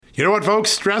You know what, folks?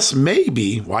 Stress may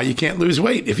be why you can't lose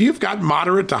weight. If you've got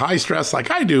moderate to high stress like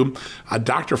I do, a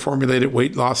doctor-formulated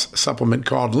weight loss supplement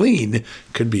called Lean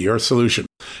could be your solution.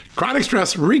 Chronic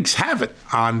stress wreaks havoc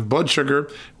on blood sugar,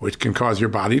 which can cause your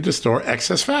body to store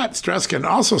excess fat. Stress can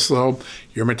also slow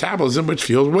your metabolism, which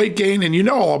fuels weight gain. And you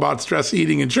know all about stress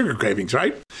eating and sugar cravings,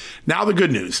 right? Now the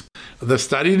good news. The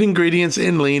studied ingredients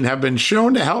in Lean have been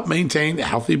shown to help maintain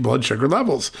healthy blood sugar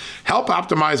levels, help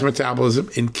optimize metabolism,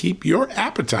 and keep your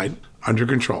appetite under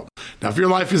control. Now, if your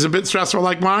life is a bit stressful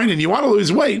like mine and you want to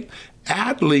lose weight,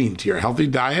 add Lean to your healthy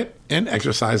diet and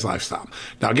exercise lifestyle.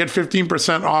 Now get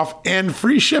 15% off and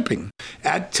free shipping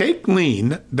at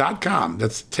takelean.com.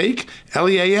 That's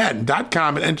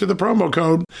takelean.com and enter the promo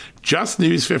code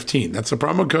JustNews15. That's the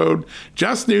promo code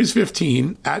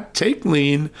JustNews15 at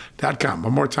takelean.com.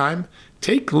 One more time,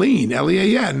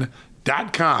 takelean.com.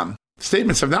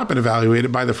 Statements have not been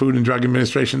evaluated by the Food and Drug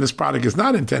Administration. This product is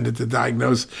not intended to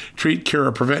diagnose, treat, cure,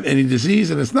 or prevent any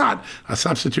disease, and is not a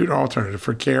substitute or alternative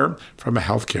for care from a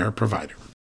healthcare provider.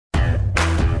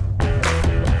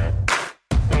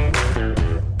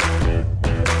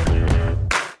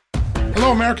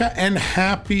 Hello, America, and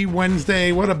happy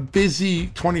Wednesday. What a busy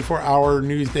 24-hour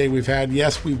news day we've had.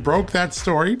 Yes, we broke that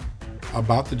story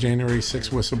about the January 6th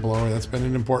whistleblower. That's been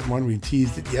an important one. We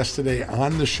teased it yesterday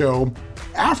on the show.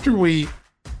 After we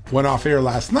went off air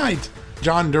last night,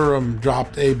 John Durham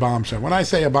dropped a bombshell. When I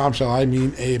say a bombshell, I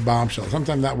mean a bombshell.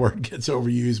 Sometimes that word gets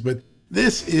overused, but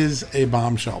this is a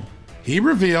bombshell. He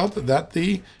revealed that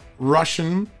the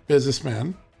Russian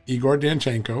businessman, Igor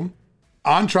Danchenko,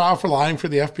 on trial for lying for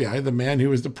the FBI, the man who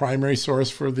was the primary source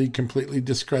for the completely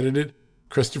discredited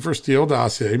Christopher Steele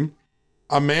dossier,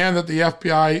 a man that the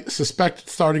FBI suspected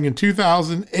starting in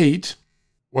 2008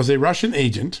 was a Russian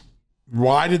agent.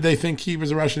 Why did they think he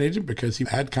was a Russian agent? Because he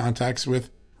had contacts with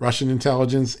Russian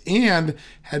intelligence and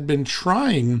had been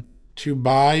trying to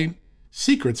buy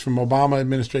secrets from Obama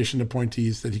administration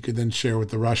appointees that he could then share with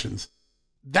the Russians.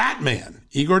 That man,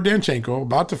 Igor Danchenko,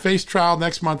 about to face trial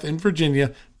next month in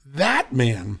Virginia, that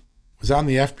man was on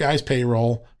the FBI's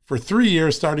payroll for 3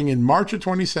 years, starting in March of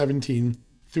 2017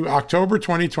 through October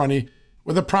 2020,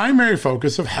 with a primary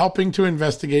focus of helping to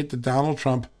investigate the Donald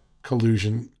Trump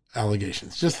collusion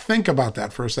allegations. Just think about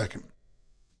that for a second.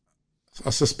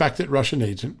 A suspected Russian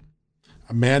agent,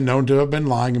 a man known to have been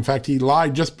lying. In fact, he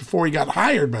lied just before he got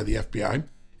hired by the FBI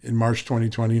in March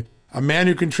 2020. A man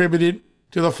who contributed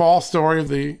to the false story of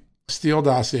the Steele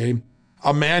dossier.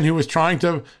 A man who was trying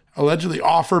to allegedly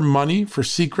offer money for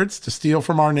secrets to steal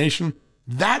from our nation.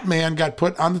 That man got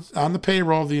put on the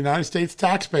payroll of the United States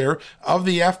taxpayer of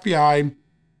the FBI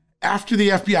after the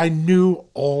FBI knew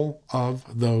all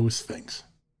of those things.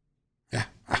 Yeah,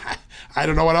 I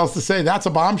don't know what else to say. That's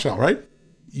a bombshell, right?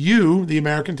 You, the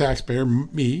American taxpayer,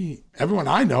 me, everyone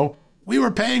I know, we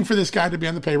were paying for this guy to be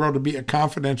on the payroll to be a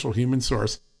confidential human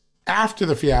source after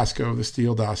the fiasco of the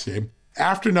Steele dossier,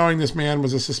 after knowing this man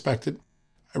was a suspected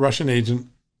Russian agent,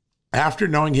 after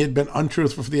knowing he had been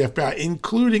untruthful for the FBI,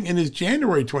 including in his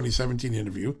January 2017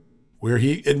 interview, where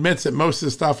he admits that most of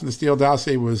the stuff in the Steele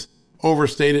dossier was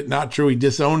overstated, not true. He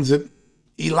disowns it.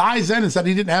 He lies then and said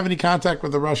he didn't have any contact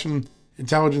with the Russian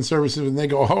intelligence services. And they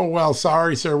go, oh, well,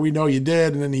 sorry, sir, we know you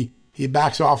did. And then he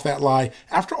backs off that lie.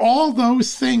 After all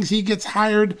those things, he gets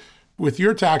hired with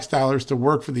your tax dollars to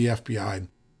work for the FBI.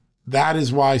 That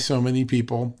is why so many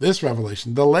people, this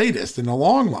revelation, the latest in a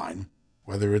long line,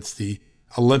 whether it's the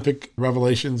Olympic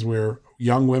revelations where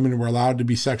young women were allowed to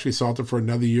be sexually assaulted for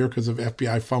another year because of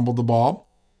FBI fumbled the ball,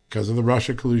 because of the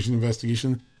Russia collusion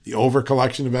investigation, the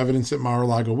over-collection of evidence at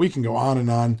Mar-a-Lago. We can go on and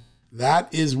on.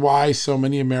 That is why so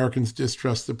many Americans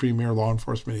distrust the premier law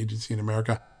enforcement agency in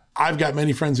America. I've got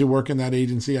many friends who work in that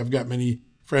agency. I've got many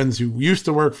friends who used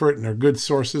to work for it and are good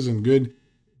sources and good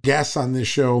guests on this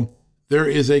show. There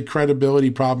is a credibility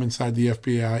problem inside the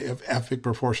FBI of epic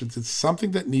proportions. It's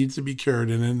something that needs to be cured.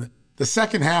 And in the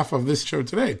second half of this show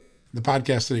today, the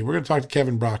podcast today, we're going to talk to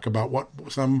Kevin Brock about what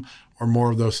some or more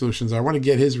of those solutions are. I want to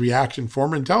get his reaction,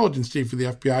 former intelligence chief for the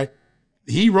FBI.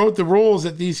 He wrote the rules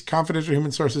that these confidential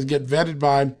human sources get vetted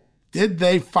by. Did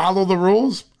they follow the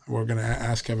rules? We're going to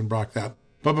ask Kevin Brock that.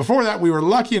 But before that, we were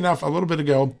lucky enough a little bit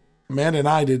ago, Amanda and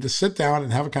I did, to sit down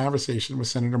and have a conversation with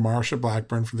Senator Marsha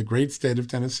Blackburn from the great state of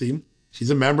Tennessee.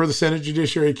 She's a member of the Senate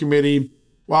Judiciary Committee.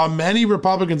 While many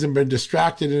Republicans have been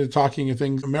distracted into talking of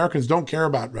things Americans don't care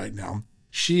about right now,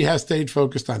 she has stayed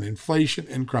focused on inflation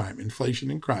and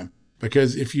crime.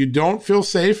 Because if you don't feel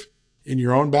safe in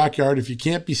your own backyard, if you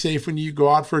can't be safe when you go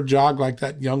out for a jog like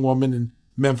that young woman in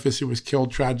Memphis who was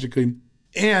killed tragically,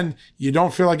 and you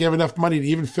don't feel like you have enough money to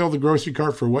even fill the grocery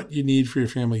cart for what you need for your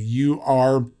family, you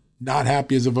are not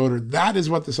happy as a voter. That is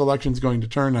what this election is going to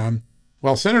turn on.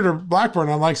 Well, Senator Blackburn,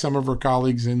 unlike some of her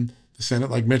colleagues in the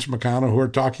Senate, like Mitch McConnell, who are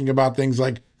talking about things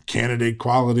like candidate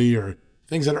quality or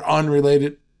things that are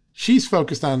unrelated, she's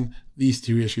focused on these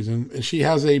two issues. And she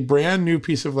has a brand new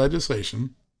piece of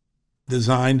legislation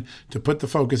designed to put the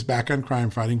focus back on crime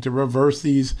fighting, to reverse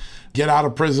these get out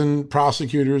of prison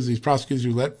prosecutors, these prosecutors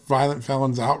who let violent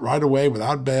felons out right away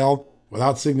without bail,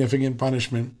 without significant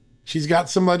punishment. She's got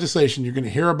some legislation. You're going to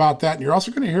hear about that. And you're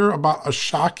also going to hear about a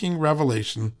shocking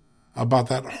revelation about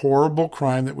that horrible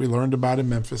crime that we learned about in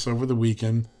Memphis over the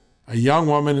weekend. A young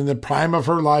woman in the prime of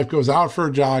her life goes out for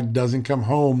a jog, doesn't come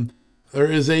home. There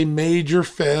is a major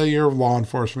failure of law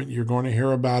enforcement. You're going to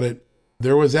hear about it.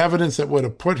 There was evidence that would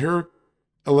have put her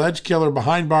alleged killer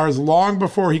behind bars long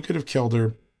before he could have killed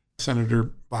her.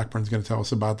 Senator Blackburn's going to tell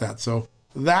us about that. So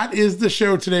that is the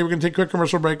show today. We're going to take a quick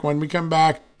commercial break. When we come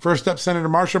back, first up, Senator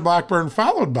Marsha Blackburn,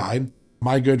 followed by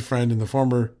my good friend and the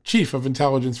former chief of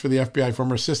intelligence for the FBI,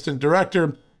 former assistant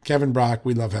director, Kevin Brock.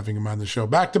 We love having him on the show.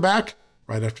 Back to back,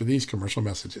 right after these commercial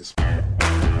messages.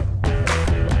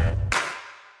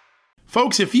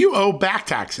 Folks, if you owe back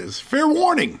taxes, fair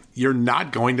warning, you're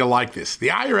not going to like this. The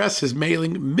IRS is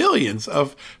mailing millions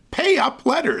of pay-up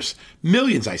letters.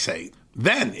 Millions, I say.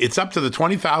 Then it's up to the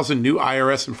 20,000 new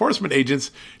IRS enforcement agents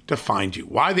to find you.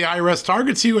 Why the IRS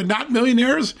targets you and not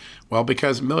millionaires? Well,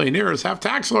 because millionaires have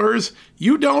tax lawyers.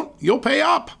 You don't, you'll pay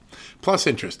up. Plus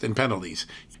interest and penalties.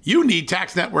 You need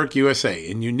Tax Network USA,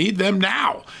 and you need them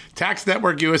now. Tax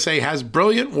Network USA has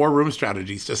brilliant war room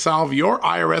strategies to solve your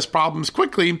IRS problems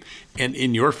quickly and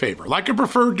in your favor. Like a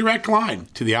preferred direct line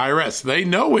to the IRS. They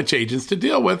know which agents to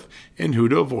deal with and who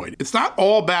to avoid. It's not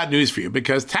all bad news for you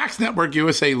because Tax Network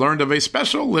USA learned of a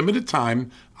special limited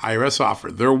time IRS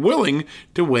offer. They're willing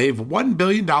to waive $1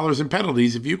 billion in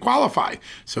penalties if you qualify.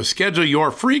 So schedule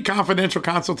your free confidential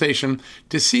consultation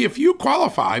to see if you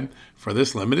qualify for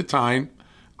this limited time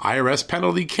IRS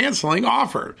penalty canceling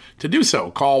offer. To do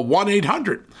so, call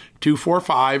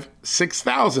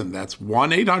 1-800-245-6000. That's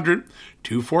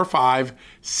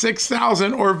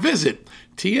 1-800-245-6000 or visit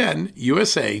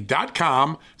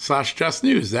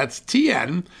tnusa.com/justnews. That's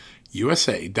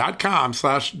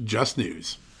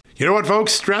tnusa.com/justnews. You know what,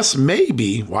 folks? Stress may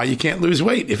be why you can't lose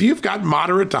weight. If you've got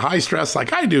moderate to high stress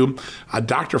like I do, a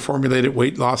doctor-formulated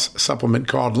weight loss supplement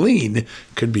called Lean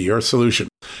could be your solution.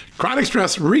 Chronic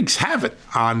stress wreaks havoc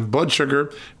on blood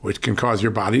sugar, which can cause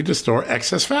your body to store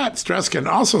excess fat. Stress can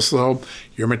also slow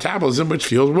your metabolism, which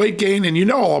fuels weight gain. And you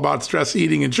know all about stress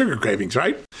eating and sugar cravings,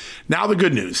 right? Now the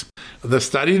good news. The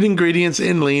studied ingredients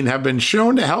in Lean have been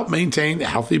shown to help maintain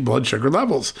healthy blood sugar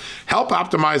levels, help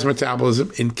optimize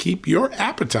metabolism, and keep your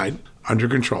appetite under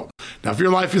control. Now, if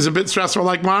your life is a bit stressful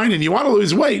like mine and you want to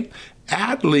lose weight,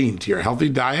 add Lean to your healthy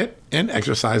diet and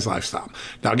exercise lifestyle.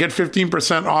 Now get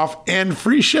 15% off and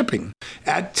free shipping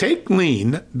at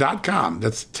takelean.com.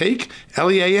 That's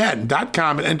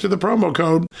takelean.com and enter the promo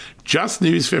code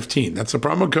JustNews15. That's the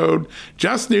promo code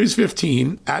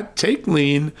JustNews15 at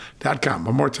takelean.com.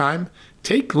 One more time,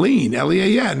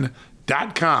 takelean.com.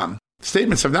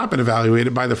 Statements have not been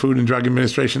evaluated by the Food and Drug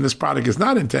Administration. This product is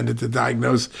not intended to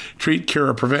diagnose, treat, cure,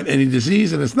 or prevent any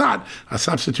disease, and is not a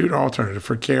substitute or alternative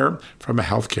for care from a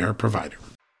healthcare provider.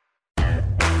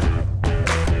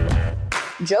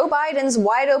 Joe Biden's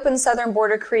wide-open southern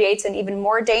border creates an even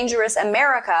more dangerous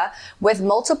America, with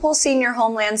multiple senior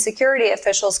Homeland Security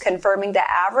officials confirming the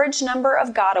average number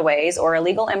of gotaways or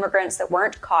illegal immigrants that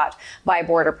weren't caught by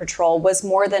Border Patrol was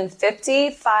more than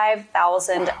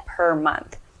 55,000 per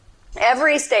month.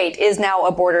 Every state is now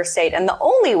a border state, and the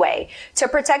only way to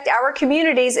protect our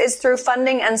communities is through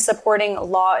funding and supporting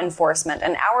law enforcement.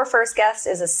 And our first guest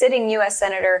is a sitting U.S.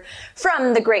 Senator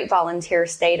from the great volunteer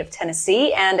state of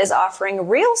Tennessee and is offering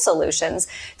real solutions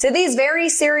to these very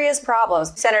serious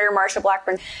problems. Senator Marsha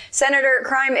Blackburn. Senator,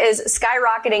 crime is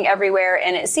skyrocketing everywhere,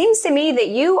 and it seems to me that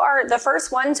you are the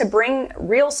first one to bring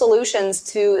real solutions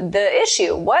to the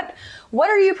issue. What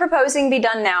are you proposing be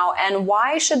done now, and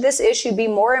why should this issue be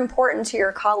more important to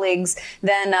your colleagues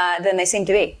than they seem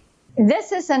to be?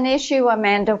 This is an issue,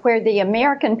 Amanda, where the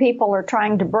American people are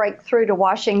trying to break through to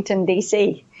Washington,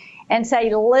 D.C. and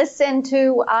say, listen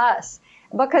to us.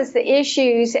 Because the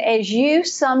issues, as you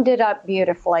summed it up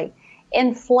beautifully,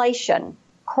 inflation,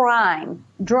 crime,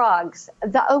 drugs,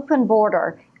 the open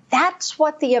border, that's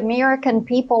what the American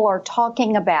people are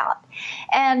talking about.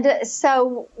 And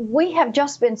so we have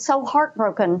just been so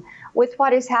heartbroken with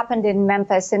what has happened in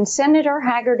Memphis. And Senator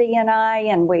Hagerty and I,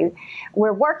 and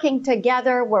we're working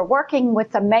together. We're working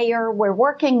with the mayor. We're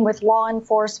working with law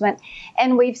enforcement.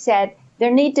 And we've said, There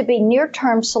need to be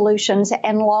near-term solutions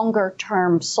and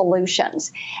longer-term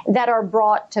solutions that are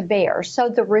brought to bear. So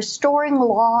the Restoring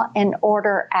Law and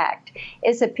Order Act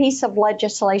is a piece of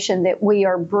legislation that we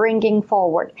are bringing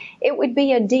forward. It would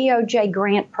be a DOJ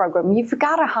grant program. You've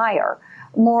got to hire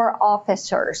more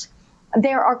officers.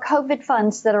 There are COVID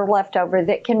funds that are left over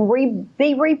that can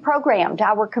be reprogrammed.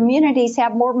 Our communities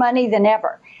have more money than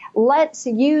ever. Let's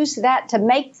use that to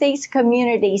make these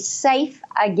communities safe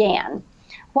again.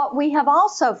 What we have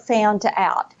also found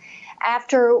out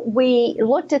after we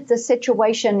looked at the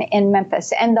situation in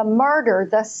Memphis and the murder,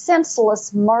 the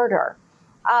senseless murder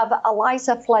of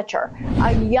Eliza Fletcher,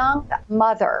 a young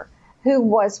mother who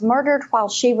was murdered while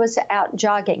she was out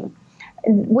jogging,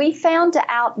 we found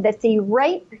out that the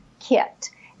rape kit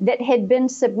that had been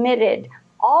submitted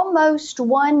almost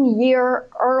 1 year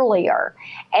earlier,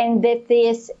 and that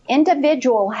this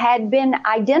individual had been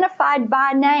identified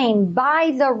by name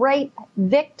by the rape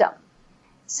victim.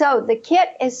 So the kit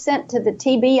is sent to the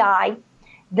TBI.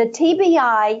 The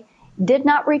TBI did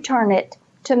not return it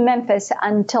to Memphis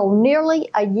until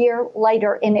nearly a year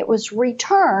later, and it was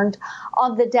returned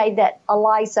on the day that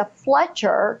Eliza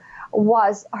Fletcher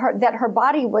that her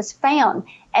body was found.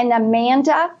 And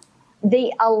Amanda,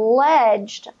 the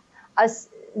alleged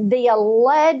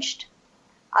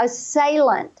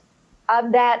assailant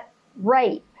of that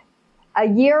rape a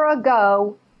year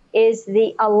ago is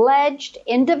the alleged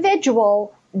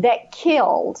individual that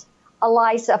killed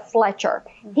Eliza Fletcher.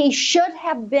 He should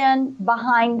have been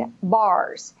behind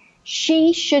bars.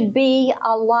 She should be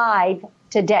alive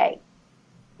today.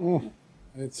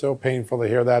 It's so painful to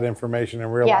hear that information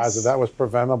and realize that was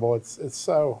preventable. It's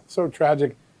so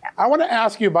tragic. I want to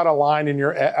ask you about a line in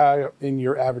your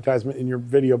advertisement, in your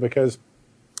video, because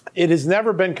it has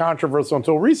never been controversial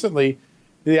until recently,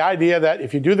 the idea that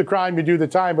if you do the crime, you do the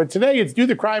time. But today it's do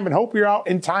the crime and hope you're out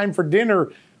in time for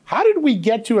dinner. How did we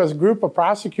get to, as a group of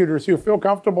prosecutors who feel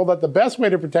comfortable that the best way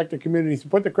to protect the community is to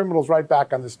put the criminals right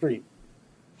back on the street?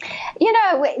 You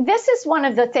know, this is one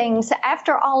of the things,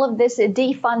 after all of this,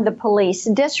 defund the police,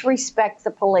 disrespect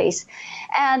the police,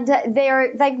 and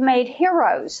they've made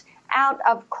heroes out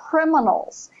of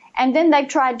criminals. And then they've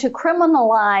tried to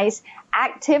criminalize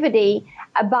activity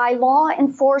by law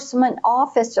enforcement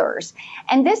officers.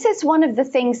 And this is one of the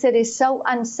things that is so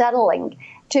unsettling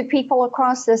to people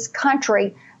across this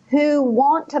country who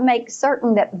want to make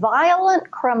certain that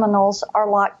violent criminals are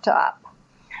locked up,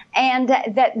 and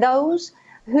that those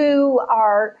who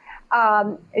are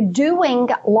doing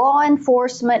law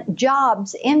enforcement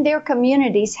jobs in their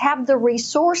communities have the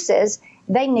resources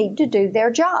they need to do their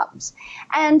jobs.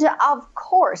 And of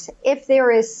course, if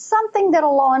there is something that a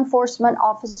law enforcement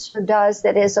officer does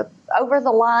that is over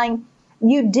the line,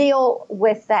 you deal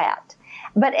with that.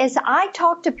 But as I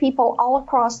talk to people all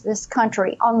across this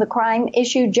country on the crime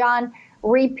issue, John,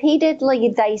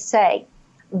 repeatedly they say,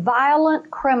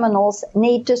 violent criminals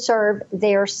need to serve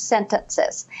their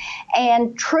sentences.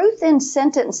 And truth in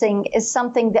sentencing is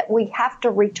something that we have to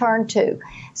return to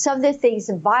so that these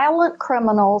violent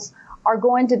criminals are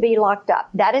going to be locked up.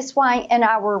 That is why in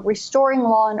our Restoring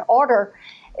Law and Order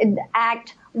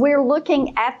Act, we're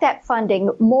looking at that funding,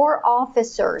 more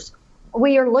officers.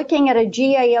 We are looking at a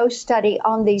GAO study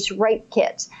on these rape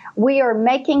kits. We are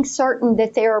making certain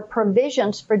that there are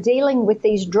provisions for dealing with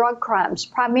these drug crimes,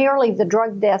 primarily the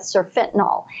drug deaths or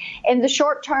fentanyl. In the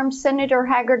short term, Senator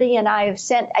Hagerty and I have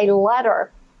sent a letter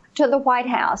to the White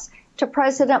House, to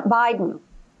President Biden,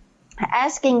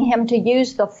 asking him to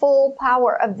use the full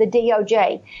power of the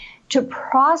DOJ to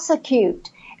prosecute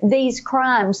these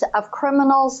crimes of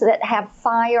criminals that have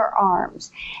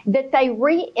firearms, that they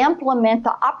re-implement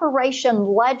the Operation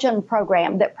Legend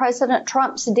program that President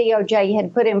Trump's DOJ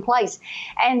had put in place.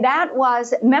 And that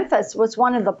was, Memphis was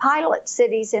one of the pilot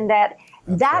cities in that.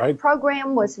 That right.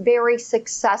 Program was very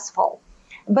successful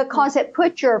because it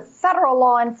put your federal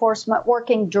law enforcement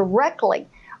working directly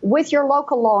with your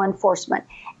local law enforcement,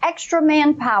 extra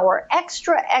manpower,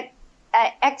 extra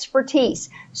expertise,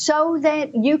 so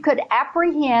that you could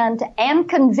apprehend and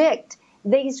convict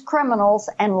these criminals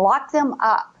and lock them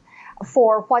up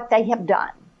for what they have done.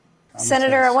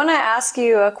 Senator, I want to ask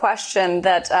you a question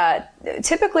that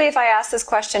typically if I ask this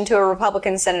question to a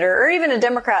Republican senator or even a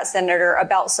Democrat senator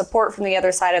about support from the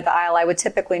other side of the aisle, I would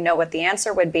typically know what the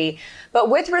answer would be. But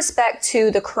with respect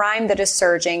to the crime that is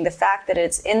surging, the fact that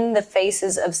it's in the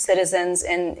faces of citizens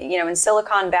in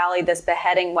Silicon Valley, this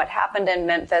beheading, what happened in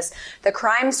Memphis, the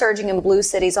crime surging in blue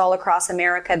cities all across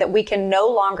America that we can no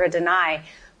longer deny.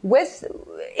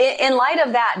 In light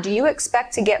of that, do you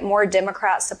expect to get more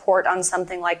Democrat support on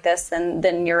something like this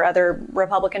than your other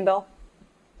Republican bill?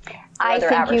 I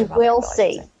think you will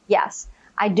see. Yes.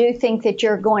 I do think that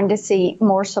you're going to see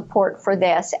more support for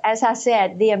this. As I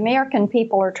said, the American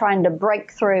people are trying to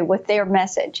break through with their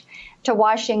message to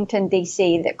Washington,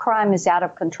 D.C., that crime is out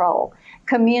of control.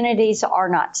 Communities are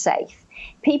not safe.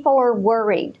 People are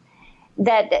worried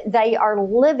that they are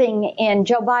living in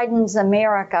Joe Biden's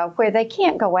America where they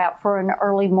can't go out for an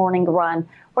early morning run,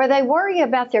 where they worry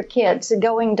about their kids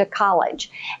going to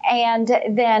college and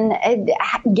then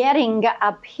getting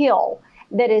a pill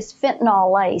that is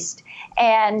fentanyl laced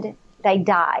and they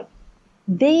die.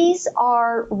 These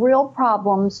are real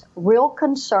problems, real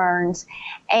concerns,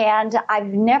 and I've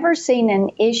never seen an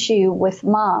issue with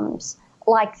moms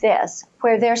like this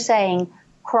where they're saying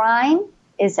crime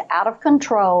is out of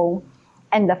control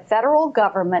and the federal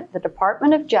government, the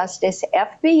Department of Justice,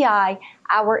 FBI,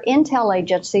 our intel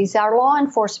agencies, our law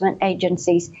enforcement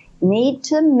agencies need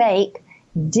to make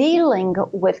dealing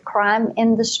with crime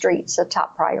in the streets a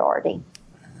top priority.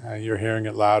 You're hearing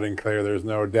it loud and clear. There's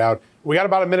no doubt. We got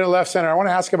about a minute left, Senator. I want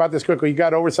to ask about this quickly. You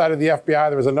got oversight of the FBI.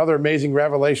 There was another amazing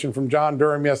revelation from John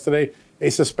Durham yesterday,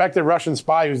 a suspected Russian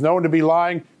spy who's known to be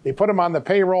lying. They put him on the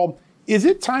payroll. Is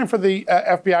it time for the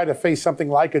FBI to face something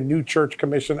like a new church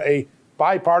commission, a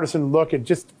bipartisan look at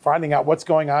just finding out what's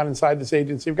going on inside this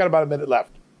agency? We've got about a minute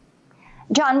left.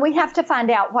 John, we have to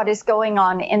find out what is going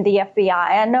on in the FBI.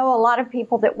 I know a lot of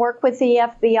people that work with the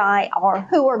FBI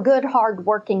who are good,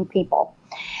 hardworking people.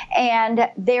 And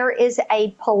there is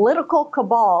a political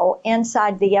cabal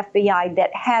inside the FBI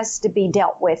that has to be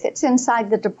dealt with. It's inside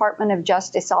the Department of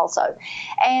Justice also.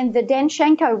 And the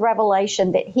Danchenko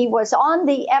revelation that he was on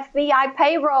the FBI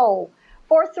payroll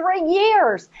for 3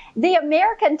 years. The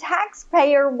American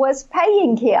taxpayer was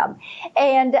paying him.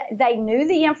 And they knew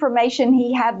the information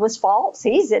he had was false.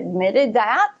 He's admitted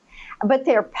that. But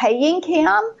they're paying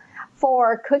him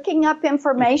for cooking up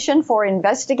information, for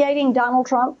investigating Donald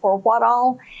Trump, for what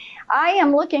all. I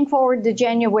am looking forward to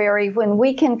January when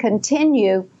we can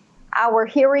continue our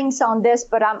hearings on this,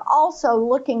 but I'm also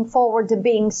looking forward to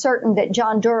being certain that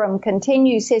John Durham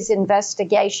continues his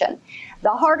investigation.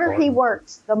 The harder he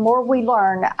works, the more we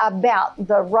learn about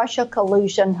the Russia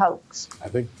collusion hoax. I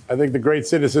think the great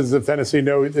citizens of Tennessee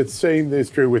know that same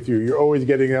is true with you. You're always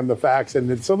getting them the facts and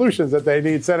the solutions that they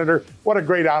need. Senator, what a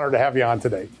great honor to have you on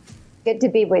today. Good to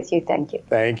be with you. Thank you.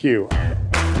 Thank you.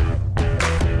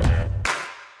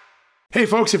 Hey,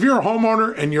 folks, if you're a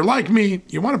homeowner and you're like me,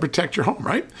 you want to protect your home,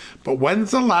 right? But when's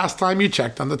the last time you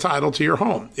checked on the title to your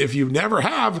home? If you never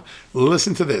have,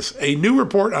 listen to this. A new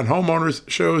report on homeowners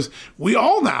shows we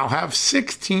all now have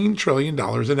 $16 trillion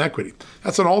in equity.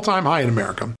 That's an all-time high in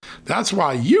America. That's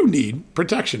why you need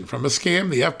protection from a scam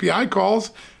the FBI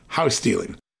calls house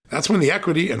stealing. That's when the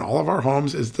equity in all of our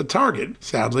homes is the target,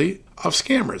 sadly, of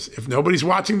scammers. If nobody's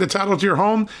watching the title to your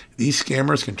home, these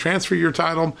scammers can transfer your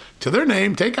title to their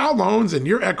name, take out loans, and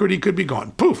your equity could be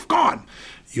gone. Poof, gone.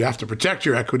 You have to protect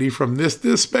your equity from this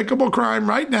despicable crime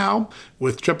right now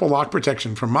with triple lock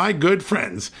protection from my good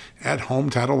friends at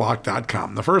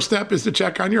HomeTitleLock.com. The first step is to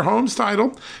check on your home's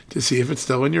title to see if it's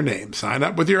still in your name. Sign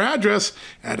up with your address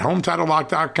at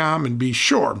HomeTitleLock.com and be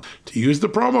sure to use the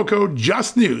promo code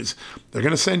JUSTNEWS. They're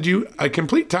going to send you a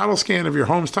complete title scan of your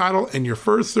home's title and your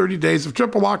first 30 days of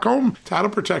triple lock home title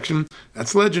protection.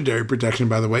 That's legendary protection,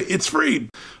 by the way. It's free.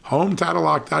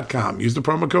 HomeTitleLock.com. Use the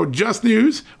promo code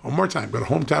JUSTNEWS. One more time, go to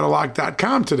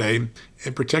HomeTitleLock.com today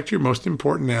and protect your most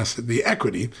important asset, the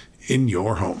equity in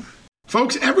your home.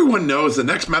 Folks, everyone knows the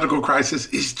next medical crisis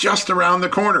is just around the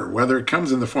corner, whether it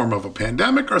comes in the form of a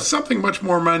pandemic or something much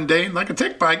more mundane like a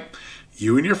tick bite.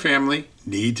 You and your family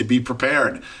need to be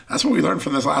prepared. That's what we learned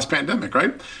from this last pandemic,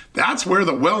 right? That's where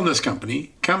the Wellness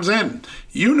Company comes in.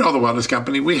 You know the Wellness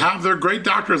Company. We have their great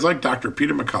doctors like Dr.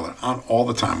 Peter McCullough on all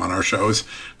the time on our shows.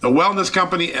 The Wellness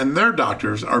Company and their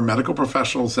doctors are medical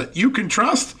professionals that you can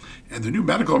trust, and the new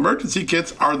medical emergency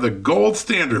kits are the gold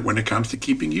standard when it comes to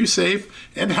keeping you safe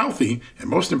and healthy, and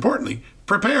most importantly,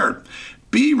 prepared.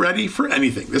 Be ready for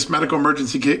anything. This medical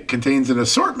emergency kit contains an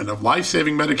assortment of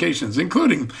life-saving medications,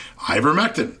 including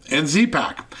ivermectin and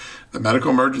Z-Pak. The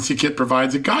medical emergency kit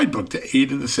provides a guidebook to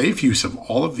aid in the safe use of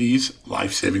all of these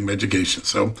life-saving medications,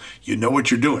 so you know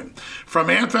what you're doing. From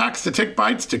anthrax to tick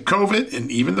bites to COVID and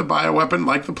even the bioweapon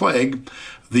like the plague,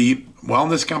 the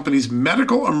Wellness Company's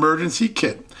medical emergency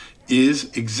kit is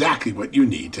exactly what you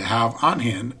need to have on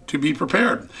hand to be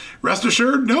prepared. Rest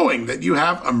assured knowing that you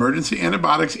have emergency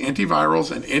antibiotics, antivirals,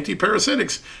 and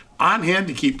antiparasitics on hand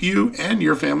to keep you and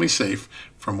your family safe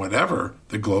from whatever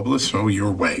the globalists throw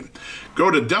your way.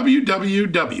 Go to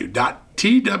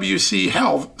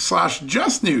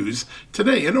www.twchealth/justnews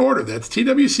today and order. That's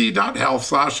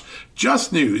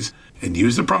twc.health/justnews and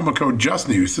use the promo code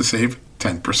JUSTNEWS to save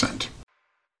 10%.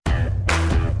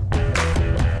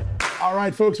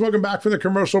 right, folks, welcome back from the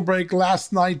commercial break.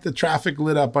 Last night, the traffic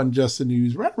lit up on Just the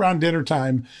News right around dinner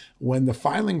time when the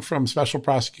filing from Special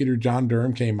Prosecutor John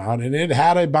Durham came out, and it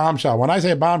had a bombshell. When I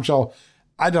say bombshell,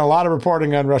 I did a lot of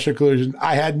reporting on Russia collusion.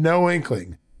 I had no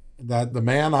inkling that the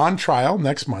man on trial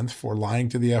next month for lying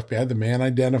to the FBI, the man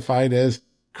identified as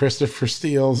Christopher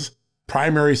Steele's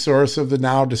primary source of the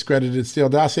now discredited Steele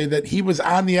dossier, that he was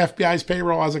on the FBI's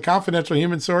payroll as a confidential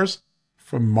human source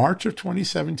from March of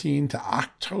 2017 to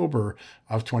October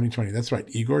of 2020. That's right,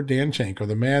 Igor Danchenko,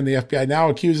 the man the FBI now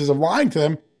accuses of lying to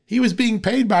them. He was being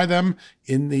paid by them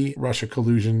in the Russia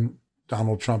collusion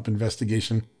Donald Trump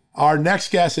investigation. Our next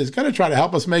guest is going to try to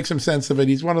help us make some sense of it.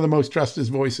 He's one of the most trusted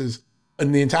voices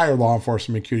in the entire law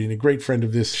enforcement community and a great friend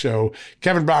of this show,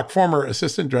 Kevin Brock, former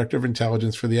Assistant Director of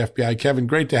Intelligence for the FBI. Kevin,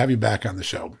 great to have you back on the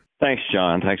show. Thanks,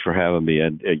 John. Thanks for having me.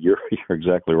 And you're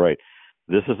exactly right.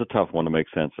 This is a tough one to make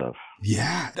sense of.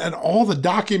 Yeah, and all the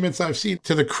documents I've seen,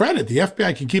 to the credit, the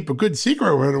FBI can keep a good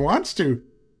secret when it wants to.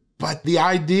 But the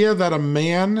idea that a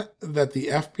man that the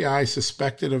FBI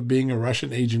suspected of being a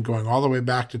Russian agent going all the way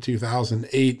back to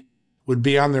 2008 would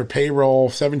be on their payroll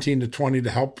 17 to 20 to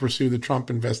help pursue the Trump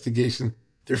investigation,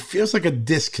 there feels like a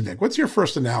disconnect. What's your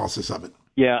first analysis of it?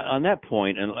 Yeah, on that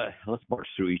point, and let's march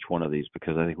through each one of these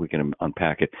because I think we can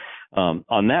unpack it.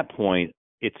 On that point,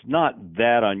 it's not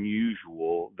that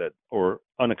unusual that or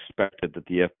unexpected that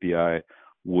the FBI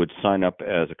would sign up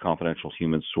as a confidential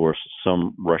human source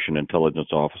some Russian intelligence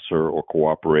officer or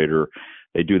cooperator.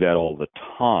 They do that all the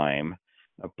time,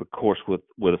 of course, with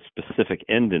a specific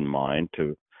end in mind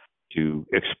to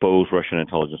expose Russian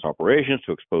intelligence operations,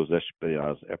 to expose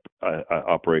espionage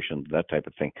operations, that type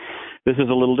of thing. This is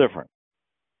a little different.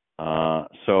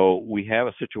 So we have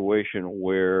a situation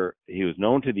where he was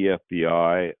known to the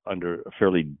FBI under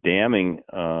fairly damning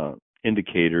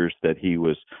indicators that he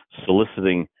was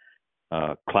soliciting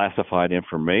classified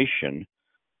information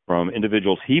from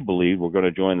individuals he believed were going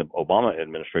to join the Obama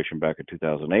administration back in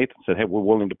 2008 and said, hey, we're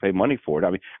willing to pay money for it.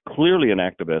 I mean, clearly an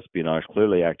act of espionage,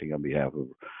 clearly acting on behalf of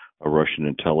Russian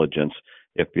intelligence.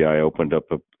 FBI opened up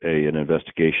an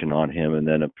investigation on him, and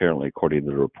then apparently, according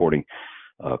to the reporting,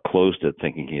 closed it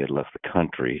thinking he had left the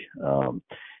country.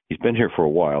 He's been here for a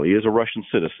while. He is a Russian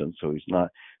citizen, so he's not,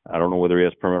 I don't know whether he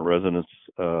has permanent residence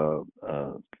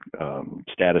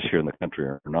status here in the country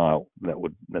or not.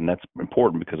 And that's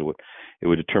important because it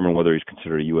would determine whether he's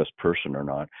considered a U.S. person or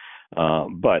not.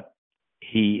 But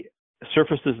he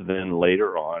surfaces then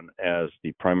later on as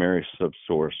the primary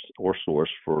subsource or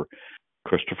source for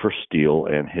Christopher Steele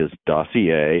and his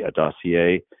dossier, a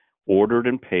dossier ordered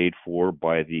and paid for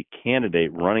by the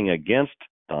candidate running against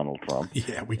Donald Trump.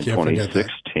 Yeah, we can't forget that.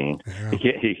 2016. Yeah.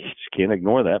 He just can't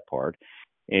ignore that part.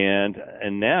 And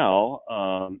now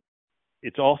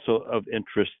it's also of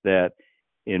interest that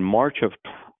in March of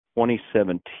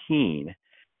 2017,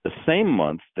 the same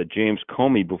month that James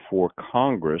Comey before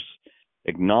Congress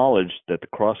acknowledged that the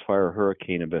Crossfire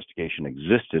Hurricane investigation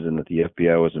existed and that the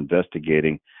FBI was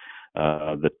investigating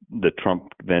the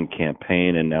Trump then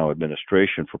campaign and now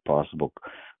administration for possible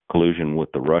collusion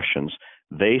with the Russians,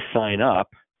 they sign up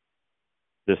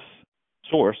this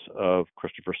source of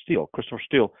Christopher Steele. Christopher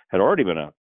Steele had already been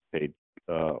paid,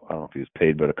 I don't know if he was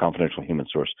paid, but a confidential human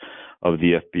source of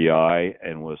the FBI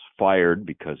and was fired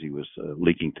because he was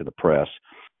leaking to the press.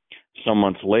 Some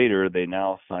months later, they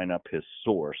now sign up his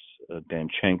source,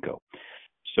 Danchenko.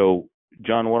 So,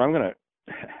 John, what I'm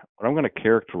going to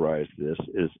characterize this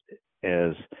is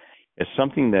as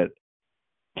something that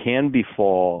can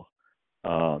befall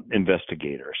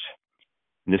investigators.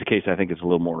 In this case, I think it's a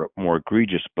little more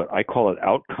egregious, but I call it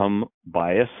outcome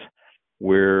bias,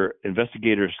 where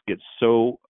investigators get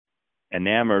so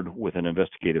enamored with an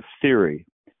investigative theory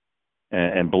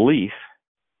and belief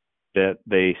that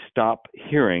they stop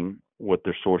hearing what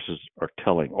their sources are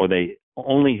telling, or they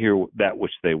only hear that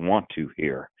which they want to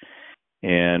hear.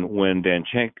 And when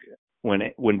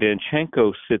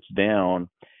Danchenko sits down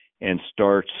and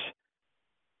starts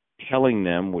telling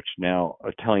them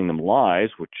lies,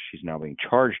 which he's now being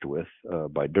charged with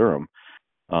by Durham,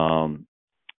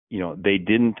 they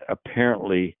didn't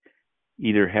apparently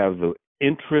either have the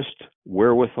interest,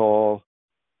 wherewithal,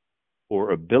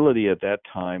 or ability at that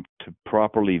time to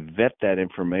properly vet that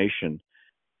information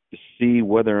to see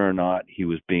whether or not he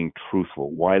was being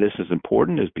truthful. Why this is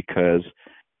important is because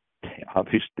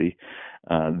obviously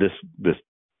this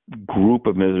group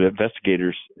of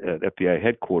investigators at FBI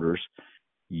headquarters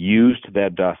used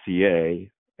that dossier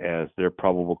as their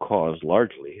probable cause,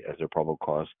 largely as their probable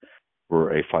cause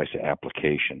for a FISA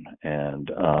application, and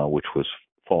which was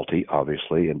faulty,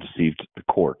 obviously, and deceived the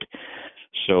court.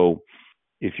 So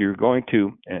if you're going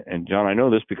to, and John, I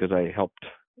know this because I helped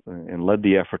and led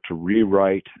the effort to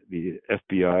rewrite the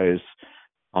FBI's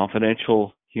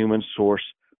confidential human source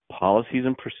policies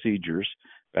and procedures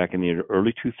back in the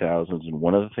early 2000s. And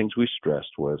one of the things we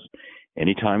stressed was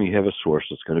anytime you have a source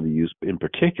that's going to be used in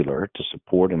particular to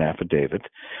support an affidavit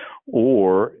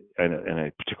or in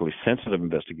a particularly sensitive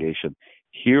investigation,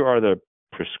 here are the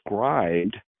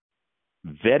prescribed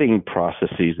vetting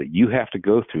processes that you have to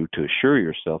go through to assure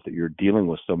yourself that you're dealing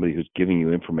with somebody who's giving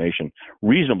you information,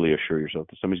 reasonably assure yourself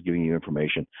that somebody's giving you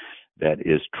information that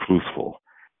is truthful,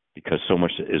 because so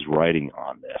much is riding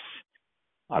on this.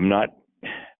 I'm not,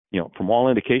 from all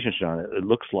indications, John, it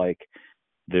looks like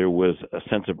there was a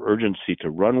sense of urgency to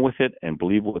run with it and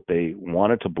believe what they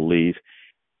wanted to believe.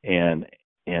 And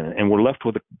we're left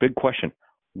with a big question.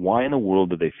 Why in the world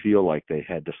did they feel like they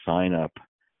had to sign up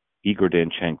Igor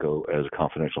Danchenko as a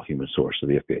confidential human source of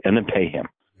the FBI and then pay him?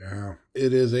 Yeah,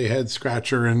 it is a head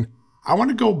scratcher. And I want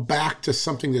to go back to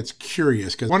something that's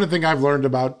curious, because one of the things I've learned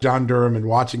about John Durham and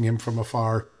watching him from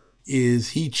afar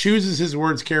is he chooses his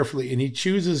words carefully, and he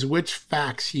chooses which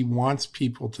facts he wants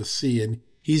people to see. And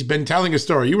he's been telling a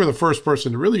story. You were the first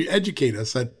person to really educate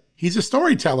us that he's a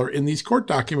storyteller in these court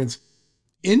documents.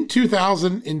 In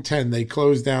 2010, they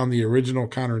closed down the original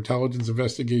counterintelligence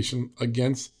investigation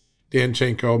against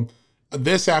Danchenko.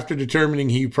 This after determining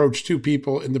he approached two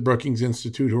people in the Brookings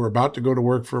Institute who were about to go to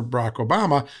work for Barack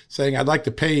Obama, saying, "I'd like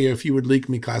to pay you if you would leak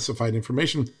me classified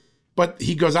information." But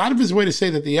he goes out of his way to say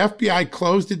that the FBI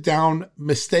closed it down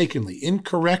mistakenly,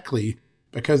 incorrectly,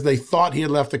 because they thought he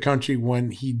had left the country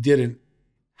when he didn't.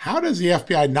 How does the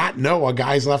FBI not know a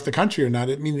guy's left the country or not?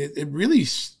 I mean, it really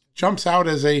jumps out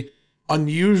as a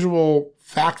unusual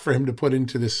fact for him to put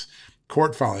into this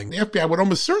court filing. The FBI would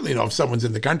almost certainly know if someone's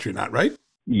in the country or not, right?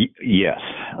 Yes,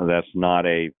 that's not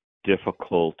a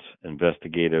difficult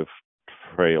investigative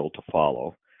trail to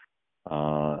follow.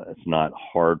 It's not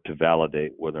hard to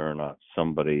validate whether or not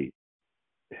somebody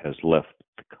has left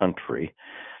the country.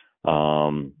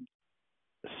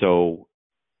 So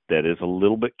that is a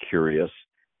little bit curious.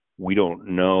 We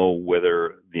don't know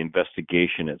whether the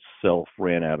investigation itself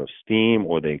ran out of steam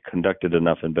or they conducted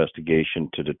enough investigation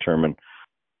to determine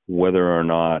whether or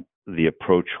not the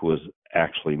approach was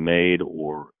actually made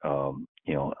or,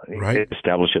 right,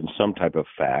 establish it in some type of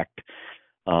fact.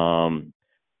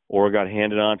 Or got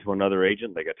handed on to another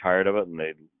agent. They got tired of it and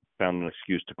they found an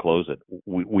excuse to close it.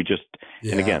 We just,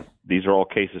 And again, these are all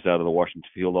cases out of the Washington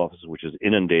field office, which is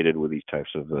inundated with these types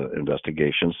of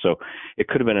investigations. So it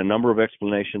could have been a number of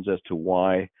explanations as to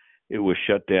why it was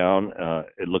shut down.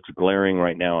 It looks glaring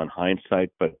right now in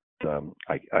hindsight, but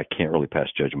I can't really pass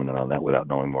judgment on that without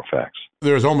knowing more facts.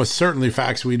 There's almost certainly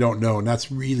facts we don't know, and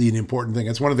that's really an important thing.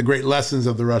 It's one of the great lessons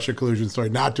of the Russia collusion story,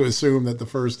 not to assume that the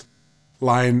first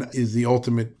line is the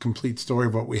ultimate complete story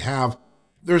of what we have.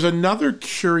 There's another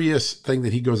curious thing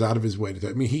that he goes out of his way to do.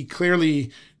 I mean, he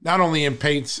clearly not only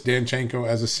paints Danchenko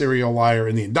as a serial liar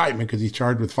in the indictment, because he's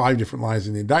charged with 5 different lies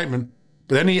in the indictment,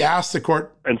 but then he asks the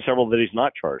court. And several that he's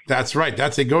not charged. That's right.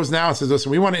 It goes now and says,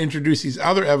 listen, we want to introduce these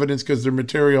other evidence because they're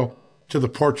material to the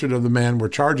portrait of the man we're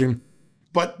charging.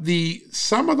 But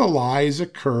some of the lies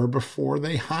occur before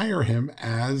they hire him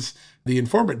as the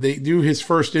informant. They do his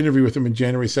first interview with him in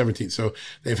January 17th. So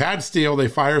they've had Steele. They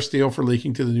fire Steele for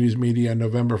leaking to the news media on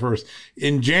November 1st.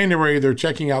 In January, they're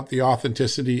checking out the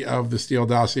authenticity of the Steele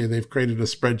dossier. They've created a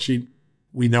spreadsheet.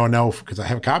 We now know, because I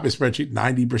have a copy of the spreadsheet,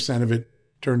 90% of it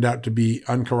turned out to be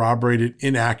uncorroborated,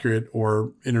 inaccurate,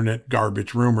 or internet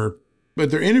garbage rumor. But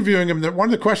they're interviewing him. One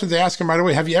of the questions they ask him right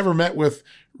away, have you ever met with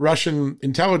Russian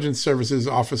intelligence services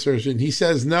officers? And he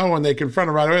says no, and they confront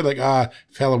him right away like,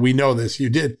 fella, we know this, you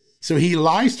did. So he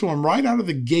lies to him right out of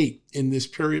the gate in this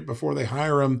period before they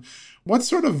hire him. What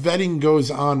sort of vetting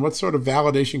goes on? What sort of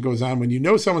validation goes on when you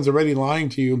know someone's already lying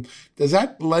to you? Does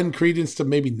that lend credence to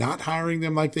maybe not hiring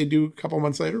them like they do a couple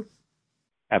months later?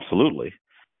 Absolutely.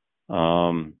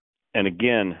 And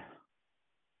again,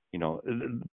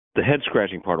 the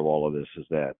head-scratching part of all of this is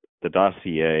that the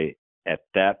dossier at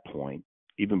that point,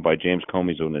 even by James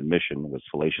Comey's own admission, was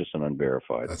fallacious and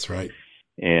unverified. That's right.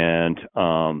 And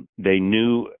they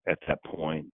knew at that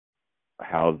point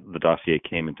how the dossier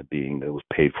came into being, that it was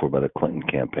paid for by the Clinton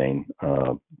campaign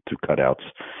through cutouts.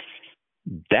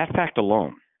 That fact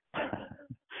alone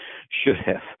should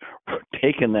have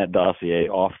taken that dossier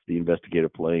off the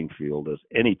investigative playing field as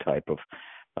any type of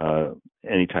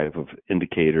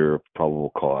indicator of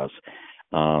probable cause.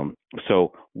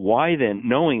 So why then,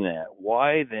 knowing that,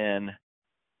 why then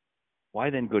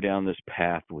go down this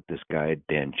path with this guy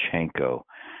Danchenko?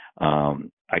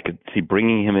 I could see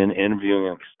bringing him in, interviewing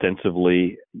him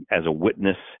extensively as a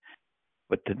witness,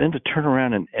 But then to turn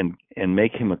around and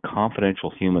make him a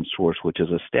confidential human source, which is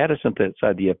a status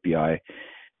inside the FBI,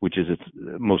 which is its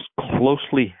most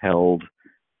closely held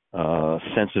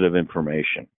sensitive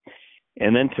information.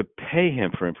 And then to pay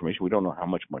him for information, we don't know how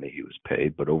much money he was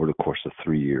paid, but over the course of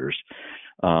 3 years,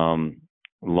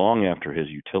 long after his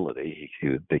utility,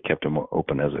 they kept him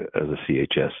open as a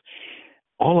CHS.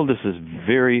 All of this is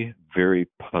very, very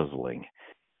puzzling,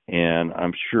 and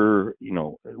I'm sure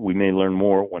we may learn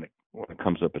more when it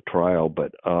comes up at trial.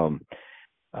 But I'm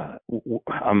a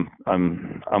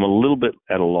little bit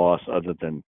at a loss, other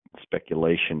than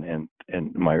speculation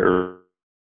and my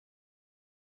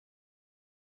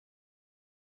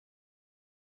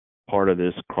part of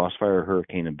this Crossfire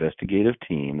Hurricane investigative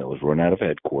team that was run out of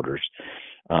headquarters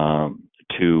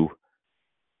to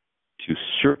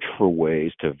search for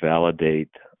ways to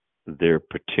validate their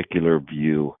particular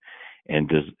view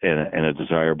and a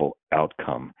desirable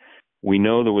outcome. We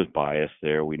know there was bias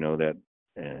there. We know that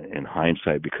in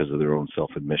hindsight because of their own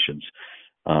self-admissions.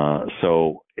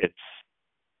 So it's,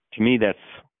 to me,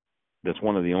 that's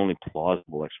one of the only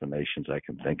plausible explanations I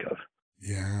can think of.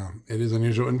 Yeah, it is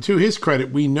unusual. And to his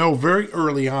credit, we know very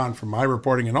early on from my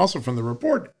reporting and also from the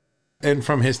report and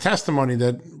from his testimony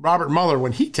that Robert Mueller,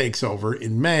 when he takes over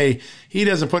in May, he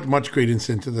doesn't put much credence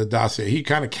into the dossier. He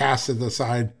kind of casts it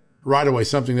aside right away,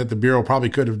 something that the Bureau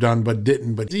probably could have done but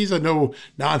didn't. But he's a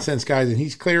no-nonsense guy, and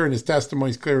he's clear in his testimony,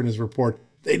 he's clear in his report.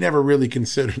 They never really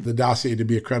considered the dossier to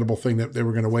be a credible thing that they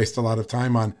were going to waste a lot of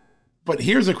time on. But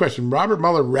here's the question. Robert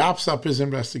Mueller wraps up his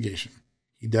investigation.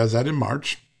 He does that in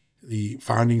March. The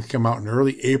findings come out in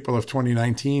early April of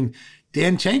 2019.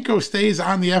 Danchenko stays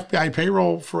on the FBI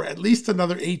payroll for at least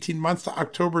another 18 months to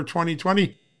October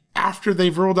 2020 after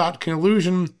they've ruled out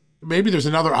collusion. Maybe there's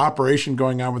another operation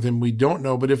going on with him. We don't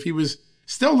know. But if he was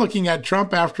still looking at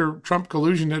Trump after Trump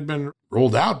collusion had been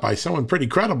ruled out by someone pretty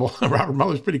credible, Robert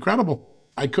Mueller's pretty credible,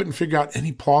 I couldn't figure out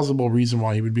any plausible reason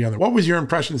why he would be on there. What was your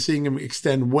impression seeing him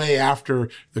extend way after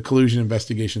the collusion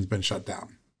investigation's been shut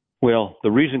down? Well, the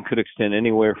reason could extend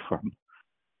anywhere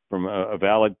from a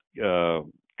valid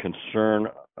concern,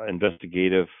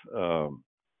 investigative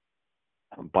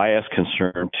bias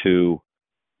concern, to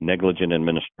negligent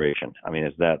administration. I mean,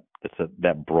 it's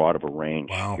that broad of a range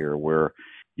here, where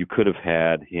you could have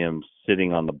had him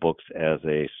sitting on the books as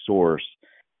a source,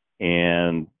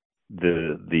 and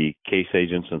the case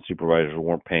agents and supervisors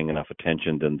weren't paying enough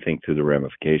attention, didn't think through the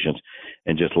ramifications,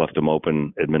 and just left him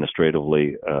open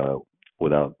administratively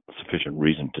without sufficient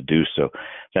reason to do so.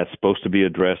 That's supposed to be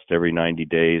addressed every 90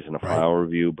 days in a file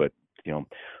review, but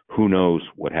who knows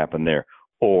what happened there?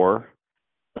 Or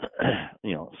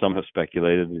some have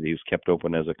speculated that he was kept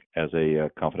open as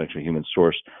a confidential human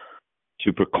source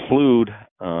to preclude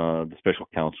the special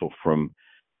counsel from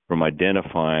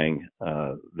identifying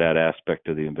that aspect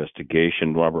of the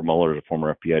investigation. Robert Mueller, as a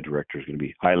former FBI director, is going to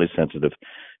be highly sensitive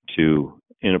to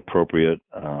inappropriate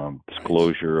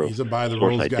disclosure of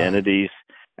source identities.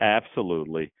 Guy.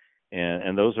 Absolutely.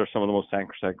 And those are some of the most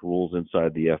sacrosanct rules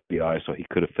inside the FBI, so he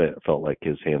could have felt like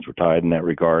his hands were tied in that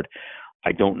regard.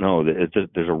 I don't know.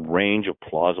 There's a range of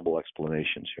plausible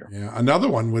explanations here. Yeah. Another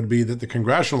one would be that the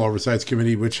Congressional Oversight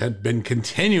Committee, which had been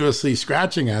continuously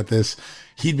scratching at this,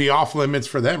 he'd be off limits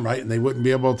for them, right? And they wouldn't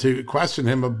be able to question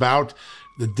him about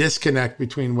the disconnect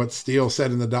between what Steele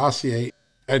said in the dossier.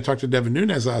 I talked to Devin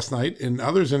Nunes last night and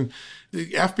others, and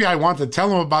the FBI wanted to tell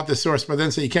him about this source, but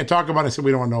then say, you can't talk about it. So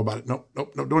we don't want to know about it. Nope,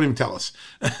 don't even tell us.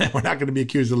 We're not going to be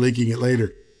accused of leaking it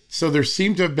later. So there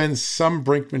seemed to have been some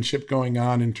brinkmanship going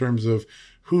on in terms of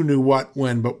who knew what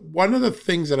when. But one of the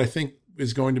things that I think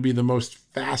is going to be the most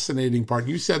fascinating part,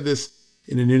 you said this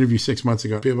in an interview 6 months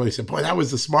ago, people said, boy, that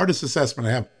was the smartest assessment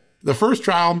I have. The first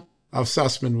trial of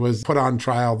Sussman was put on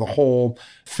trial, the whole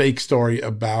fake story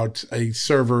about a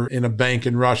server in a bank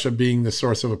in Russia being the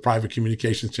source of a private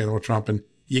communications channel with Trump. And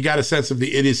you got a sense of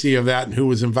the idiocy of that and who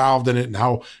was involved in it and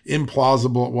how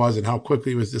implausible it was and how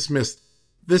quickly it was dismissed.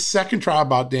 This second trial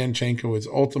about Danchenko is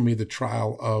ultimately the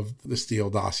trial of the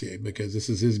Steele dossier, because this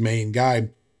is his main guy.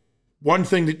 One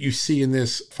thing that you see in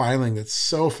this filing that's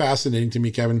so fascinating to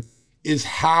me, Kevin, is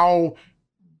how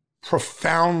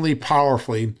profoundly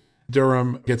powerfully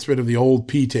Durham gets rid of the old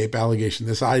P-tape allegation.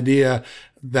 This idea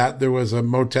that there was a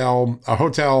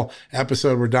hotel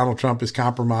episode where Donald Trump is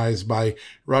compromised by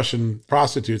Russian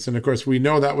prostitutes. And of course, we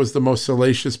know that was the most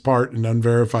salacious part and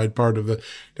unverified part of the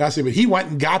dossier. But he went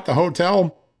and got the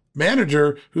hotel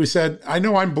manager who said, I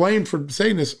know I'm blamed for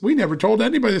saying this. We never told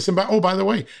anybody this. And by the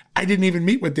way, I didn't even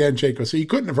meet with Danchenko, so you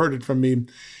couldn't have heard it from me.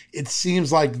 It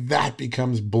seems like that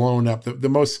becomes blown up. The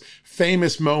most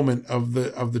famous moment of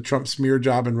the Trump smear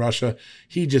job in Russia,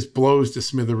 he just blows to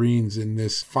smithereens in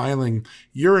this filing.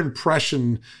 Your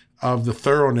impression of the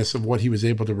thoroughness of what he was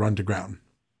able to run to ground?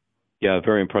 Yeah,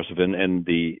 very impressive. And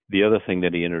the other thing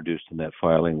that he introduced in that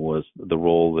filing was the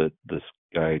role that this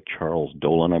guy, Charles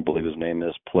Dolan, I believe his name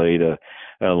is, played, a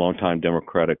longtime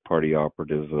Democratic Party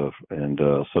operative and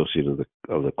associate of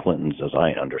the Clintons, as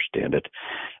I understand it,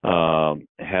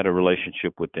 had a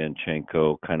relationship with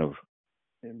Danchenko. Kind of,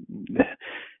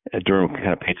 Durham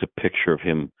kind of paints a picture of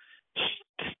him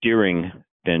steering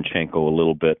Danchenko a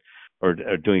little bit, or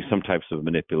doing some types of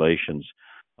manipulations.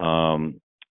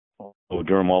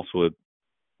 Durham also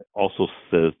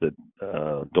says that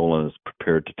Dolan is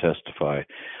prepared to testify,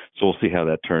 so we'll see how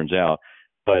that turns out.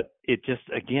 But it just,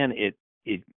 again, it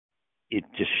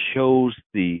just shows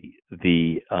the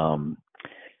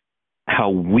how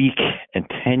weak and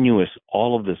tenuous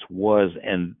all of this was,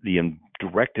 and the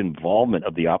direct involvement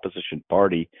of the opposition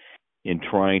party in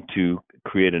trying to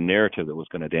create a narrative that was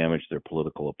going to damage their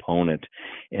political opponent,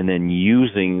 and then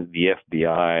using the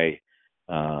FBI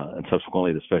and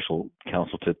subsequently the special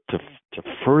counsel to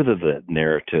further the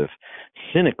narrative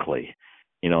cynically,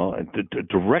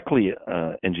 directly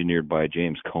engineered by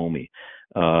James Comey.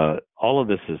 All of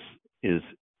this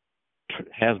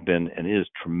has been and is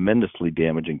tremendously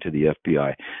damaging to the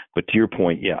FBI. But to your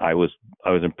point, yeah, I was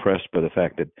impressed by the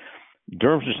fact that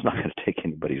Durham's just not going to take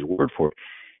anybody's word for it.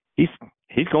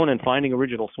 He's going and finding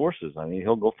original sources. I mean,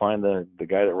 he'll go find the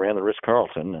guy that ran the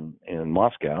Ritz-Carlton in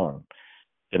Moscow and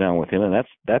sit down with him, and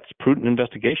that's prudent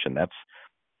investigation.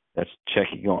 That's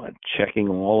checking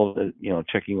all of the,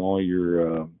 checking all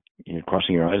your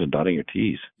crossing your I's and dotting your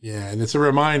T's. Yeah, and it's a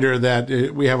reminder that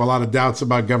we have a lot of doubts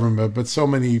about government, but so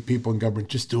many people in government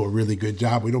just do a really good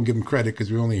job. We don't give them credit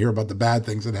because we only hear about the bad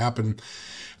things that happen.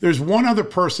 There's one other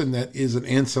person that is an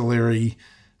ancillary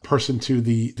person to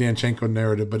the Danchenko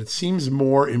narrative, but it seems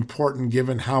more important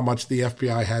given how much the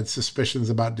FBI had suspicions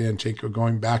about Danchenko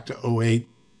going back to 2008.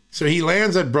 So he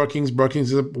lands at Brookings.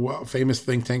 Brookings is a famous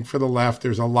think tank for the left.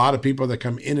 There's a lot of people that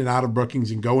come in and out of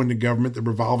Brookings and go into government. The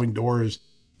revolving door is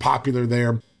popular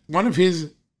there. One of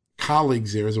his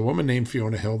colleagues there is a woman named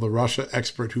Fiona Hill, the Russia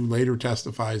expert who later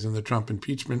testifies in the Trump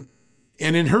impeachment.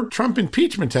 And in her Trump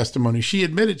impeachment testimony, she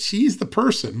admitted she's the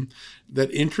person that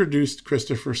introduced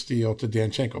Christopher Steele to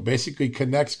Danchenko, basically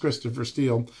connects Christopher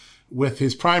Steele with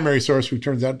his primary source, who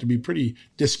turns out to be pretty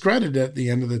discredited at the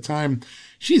end of the time.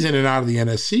 She's in and out of the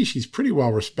NSC. She's pretty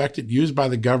well respected, used by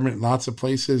the government in lots of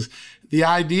places. The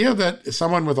idea that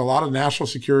someone with a lot of national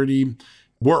security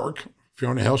work,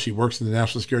 Fiona Hill, she works in the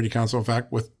National Security Council, in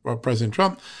fact, with President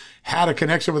Trump, had a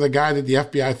connection with a guy that the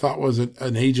FBI thought was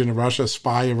an agent of Russia, a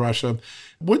spy of Russia.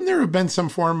 Wouldn't there have been some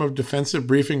form of defensive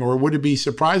briefing, or would it be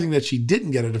surprising that she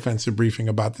didn't get a defensive briefing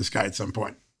about this guy at some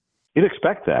point? You'd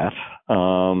expect that.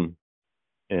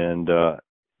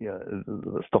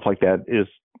 Stuff like that is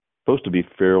supposed to be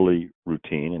fairly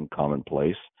routine and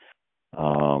commonplace.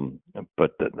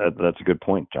 But that's a good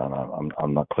point, John.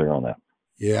 I'm not clear on that.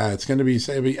 Yeah, it's going to be,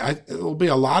 it'll be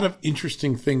a lot of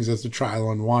interesting things as the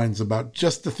trial unwinds about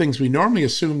just the things we normally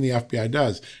assume the FBI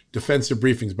does. Defensive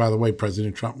briefings. By the way,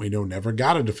 President Trump, we know, never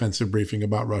got a defensive briefing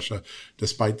about Russia,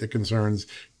 despite the concerns.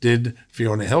 Did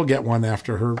Fiona Hill get one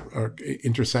after her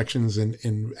intersections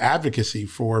in advocacy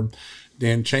for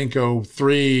Danchenko?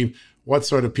 3, what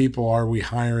sort of people are we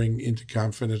hiring into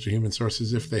confidential human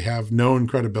sources if they have known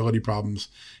credibility problems?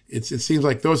 It seems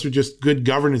like those are just good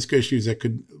governance issues that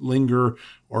could linger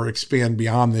or expand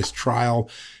beyond this trial.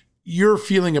 Your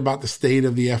feeling about the state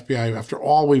of the FBI after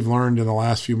all we've learned in the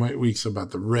last few weeks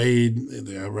about the raid,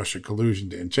 the Russia collusion,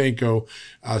 Danchenko,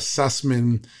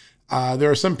 Sussman.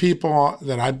 There are some people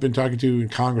that I've been talking to in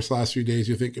Congress the last few days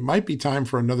who think it might be time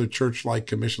for another church-like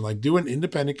commission, like do an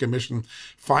independent commission,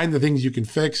 find the things you can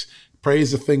fix,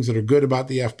 praise the things that are good about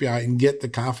the FBI, and get the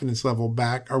confidence level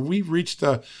back. Are we reached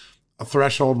a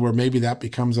threshold where maybe that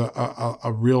becomes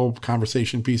a real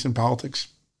conversation piece in politics?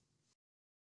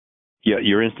 Yeah,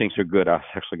 your instincts are good. I was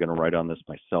actually going to write on this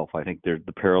myself. I think the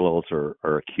parallels are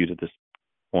acute at this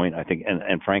point. I think,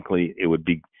 and frankly, it would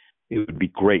be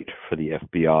great for the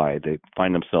FBI. They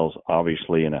find themselves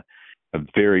obviously in a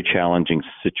very challenging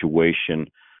situation,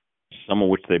 some of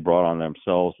which they brought on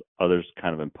themselves, others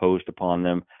kind of imposed upon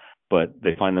them. But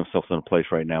they find themselves in a place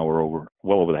right now where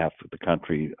well over the half of the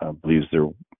country believes they're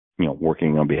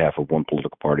working on behalf of one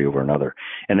political party over another,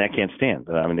 and that can't stand.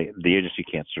 I mean, the agency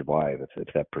can't survive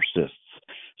if that persists.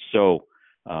 So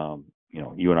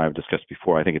you and I have discussed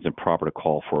before, I think it's improper to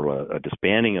call for a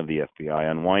disbanding of the FBI.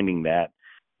 Unwinding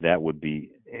that would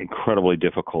be incredibly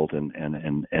difficult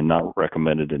and not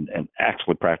recommended and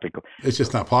actually practical. It's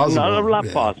just not plausible. Not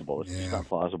plausible. It's just not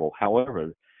plausible.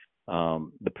 However,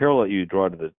 the parallel you draw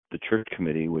to the church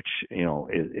committee, which,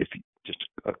 if just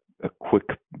a quick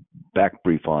back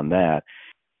brief on that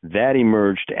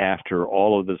emerged after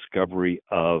all of the discovery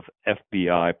of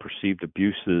FBI perceived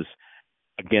abuses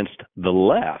against the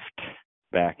left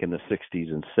back in the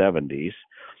 60s and 70s,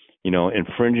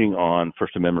 infringing on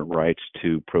First Amendment rights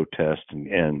to protest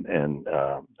and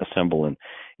assemble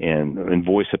and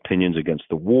voice opinions against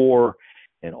the war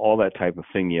and all that type of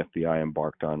thing. The FBI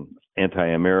embarked on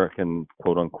anti-American,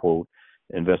 quote unquote,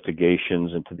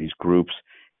 investigations into these groups,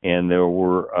 and there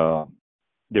were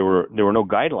no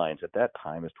guidelines at that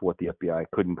time as to what the FBI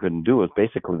could and couldn't do. It was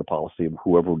basically the policy of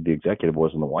whoever the executive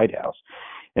was in the White House.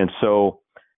 And so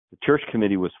the church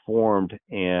committee was formed,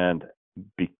 and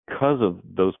because of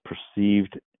those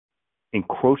perceived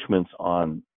encroachments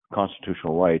on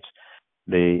constitutional rights,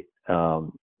 they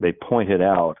pointed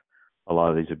out a lot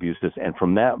of these abuses, and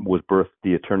from that was birthed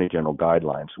the Attorney General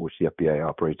guidelines, which the FBI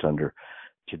operates under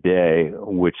today,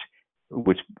 which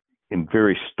in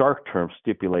very stark terms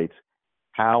stipulates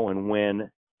how and when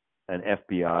an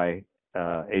FBI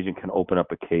agent can open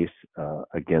up a case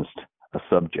against a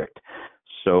subject.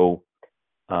 So,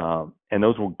 and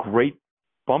those were great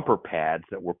bumper pads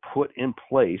that were put in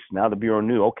place. Now the Bureau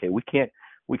knew, okay, we can't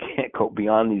go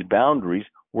beyond these boundaries.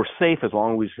 We're safe as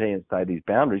long as we stay inside these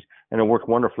boundaries, and it worked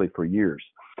wonderfully for years.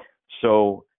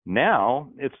 So now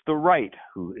it's the right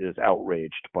who is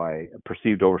outraged by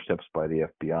perceived oversteps by the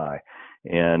FBI,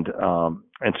 and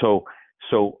so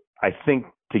I think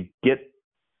to get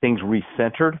things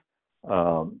recentered,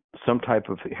 some type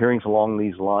of hearings along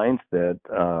these lines that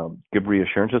give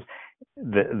reassurances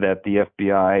that the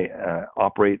FBI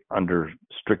operate under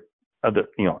strict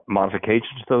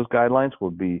modifications to those guidelines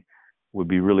would be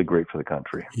really great for the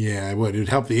country. Yeah, it would. It'd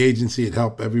help the agency. It'd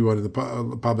help everyone in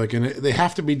the public. And they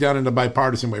have to be done in a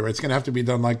bipartisan way, right? It's going to have to be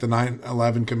done like the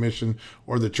 9/11 Commission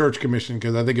or the Church Commission,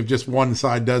 because I think if just one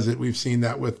side does it, we've seen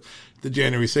that with the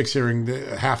January 6th hearing,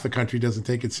 half the country doesn't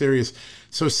take it serious.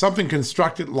 So something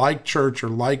constructed like church or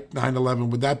like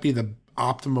 9/11, would that be the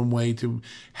optimum way to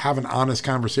have an honest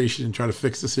conversation and try to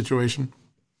fix the situation?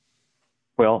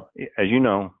 Well, as you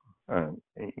know,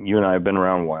 you and I have been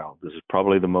around a while. This is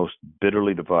probably the most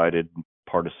bitterly divided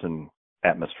partisan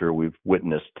atmosphere we've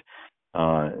witnessed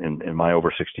in my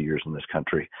over 60 years in this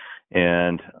country.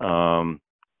 And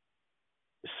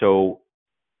so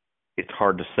it's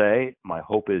hard to say. My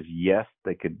hope is, yes,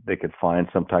 they could find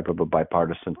some type of a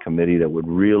bipartisan committee that would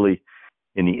really,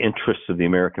 in the interests of the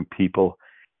American people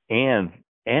and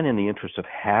in the interest of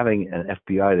having an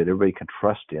FBI that everybody can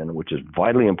trust in, which is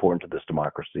vitally important to this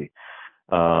democracy,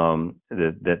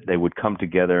 that they would come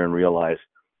together and realize,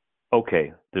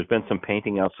 okay, there's been some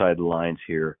painting outside the lines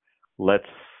here. Let's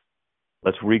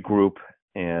regroup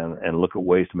and look at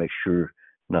ways to make sure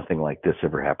nothing like this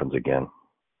ever happens again.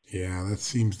 Yeah, that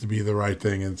seems to be the right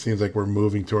thing. And it seems like we're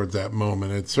moving towards that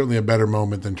moment. It's certainly a better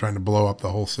moment than trying to blow up the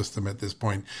whole system at this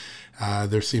point.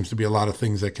 There seems to be a lot of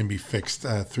things that can be fixed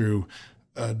through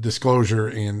disclosure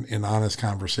and honest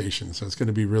conversation. So it's going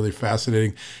to be really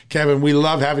fascinating. Kevin, we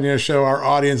love having you on the show. Our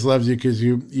audience loves you because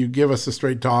you give us a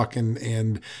straight talk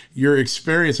and your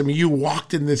experience. I mean, you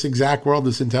walked in this exact world,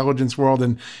 this intelligence world,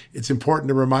 and it's important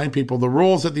to remind people the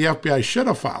rules that the FBI should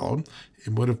have followed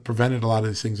and would have prevented a lot of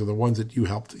these things are the ones that you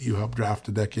helped draft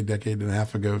a decade and a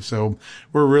half ago. So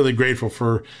we're really grateful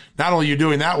for not only you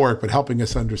doing that work, but helping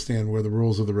us understand where the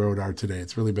rules of the road are today.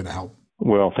 It's really been a help.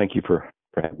 Well, thank you for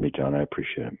having me, John. I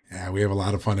appreciate it. Yeah, we have a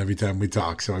lot of fun every time we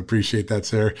talk, so I appreciate that,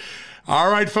 sir.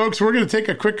 All right, folks, we're going to take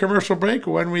a quick commercial break.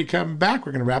 When we come back,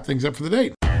 we're going to wrap things up for the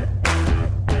day.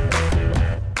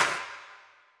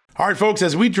 All right, folks,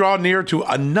 as we draw near to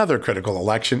another critical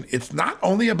election, it's not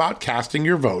only about casting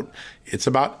your vote, it's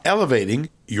about elevating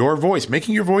your voice,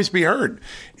 making your voice be heard.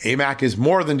 AMAC is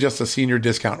more than just a senior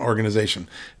discount organization.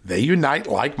 They unite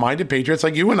like-minded patriots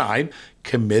like you and I,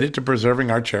 committed to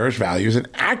preserving our cherished values and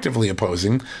actively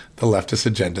opposing the leftist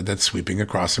agenda that's sweeping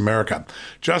across America.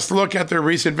 Just look at their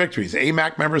recent victories.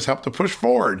 AMAC members helped to push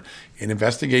forward an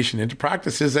investigation into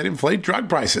practices that inflate drug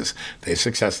prices. They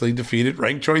successfully defeated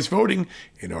ranked choice voting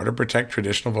in order to protect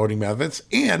traditional voting methods,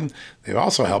 and they've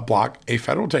also helped block a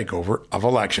federal takeover of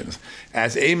elections.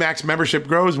 As AMAC's membership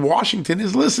grows, Washington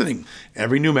is listening.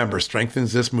 Every new member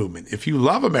strengthens this movement. If you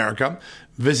love America,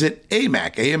 visit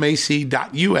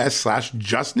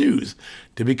amac.us/justnews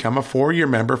to become a 4-year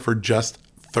member for just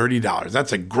 $30.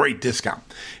 That's a great discount.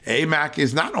 AMAC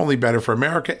is not only better for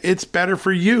America, it's better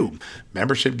for you.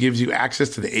 Membership gives you access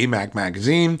to the AMAC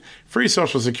magazine, free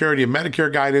Social Security and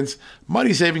Medicare guidance,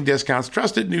 money-saving discounts,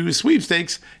 trusted news,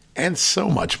 sweepstakes, and so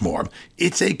much more.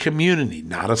 It's a community,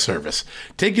 not a service.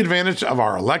 Take advantage of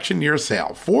our election year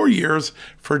sale, 4 years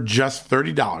for just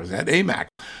 $30 at AMAC.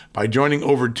 By joining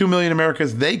over 2 million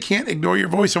Americans, they can't ignore your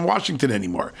voice in Washington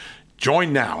anymore.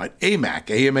 Join now at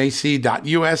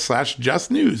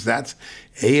amac.us/justnews. That's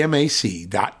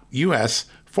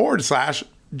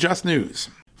amac.us/justnews.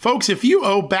 Folks, if you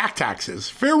owe back taxes,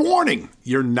 fair warning,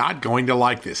 you're not going to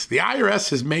like this. The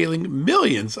IRS is mailing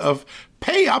millions of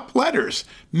pay-up letters.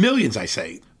 Millions, I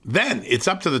say. Then it's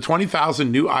up to the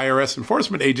 20,000 new IRS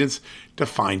enforcement agents to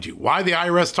find you. Why the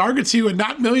IRS targets you and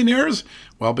not millionaires?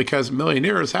 Well, because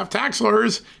millionaires have tax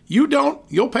lawyers. You don't.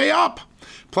 You'll pay up.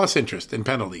 Plus interest and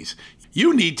penalties.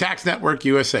 You need Tax Network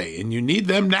USA, and you need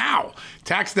them now.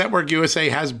 Tax Network USA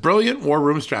has brilliant war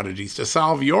room strategies to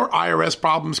solve your IRS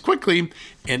problems quickly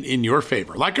and in your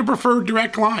favor. Like a preferred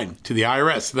direct line to the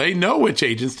IRS, they know which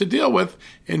agents to deal with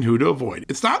and who to avoid.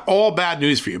 It's not all bad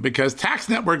news for you because Tax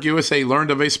Network USA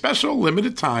learned of a special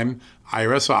limited time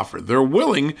IRS offer. They're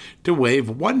willing to waive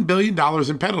 $1 billion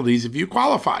in penalties if you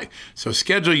qualify. So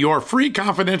schedule your free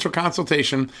confidential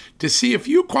consultation to see if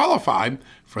you qualify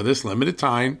for this limited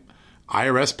time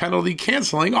IRS penalty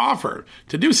canceling offer.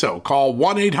 To do so, call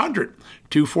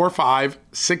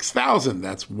 1-800-245-6000.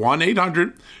 That's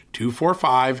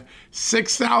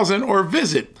 1-800-245-6000 or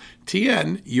visit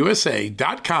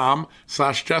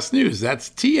tnusa.com/justnews. That's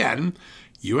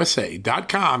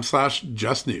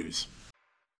tnusa.com/justnews.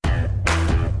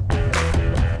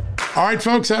 All right,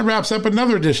 folks, that wraps up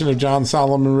another edition of John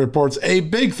Solomon Reports. A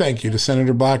big thank you to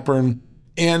Senator Blackburn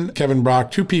and Kevin Brock,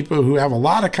 two people who have a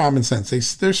lot of common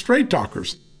sense. They're straight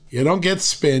talkers. You don't get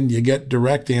spin. You get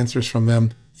direct answers from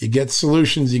them. You get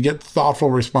solutions. You get thoughtful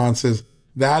responses.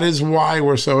 That is why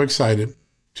we're so excited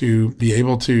to be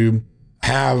able to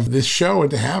have this show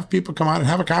and to have people come out and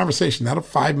have a conversation, not a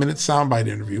 5-minute soundbite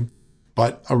interview,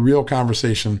 but a real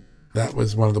conversation. That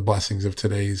was one of the blessings of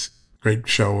today's great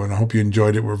show, and I hope you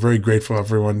enjoyed it. We're very grateful to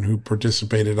everyone who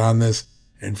participated on this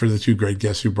and for the two great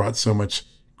guests who brought so much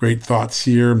great thoughts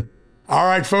here. All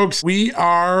right, folks, we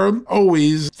are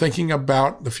always thinking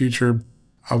about the future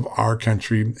of our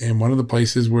country. And one of the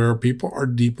places where people are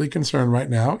deeply concerned right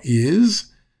now is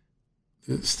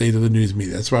the state of the news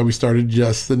media. That's why we started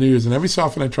Just the News. And every so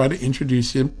often I try to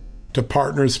introduce you to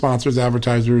partners, sponsors,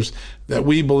 advertisers that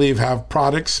we believe have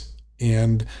products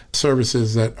and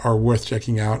services that are worth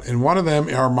checking out. And one of them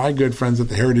are my good friends at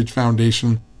the Heritage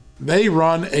Foundation. They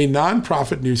run a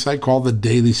nonprofit news site called The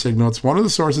Daily Signal. It's one of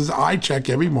the sources I check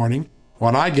every morning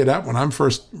when I get up, when I'm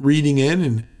first reading in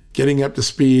and getting up to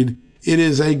speed. It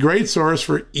is a great source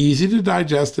for easy to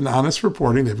digest and honest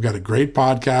reporting. They've got a great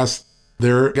podcast.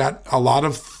 They've got a lot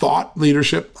of thought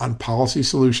leadership on policy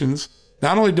solutions,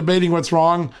 not only debating what's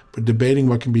wrong, but debating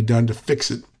what can be done to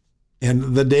fix it.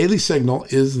 And The Daily Signal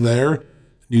is their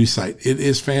news site. It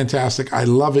is fantastic. I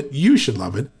love it. You should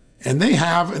love it. And they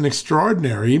have an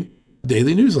extraordinary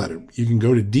daily newsletter. You can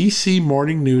go to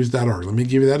dcmorningnews.org. Let me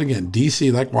give you that again.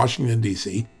 DC, like Washington,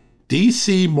 D.C.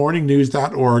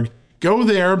 dcmorningnews.org. Go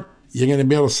there. You're going to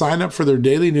be able to sign up for their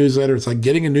daily newsletter. It's like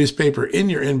getting a newspaper in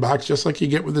your inbox, just like you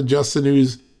get with the Just the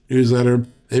News newsletter.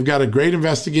 They've got a great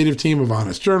investigative team of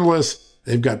honest journalists.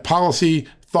 They've got policy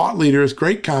thought leaders,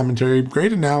 great commentary,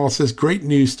 great analysis, great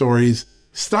news stories.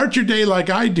 Start your day like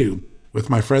I do with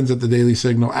my friends at the Daily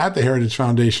Signal at the Heritage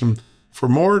Foundation. For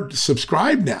more,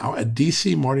 subscribe now at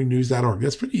dcmorningnews.org.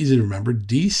 That's pretty easy to remember,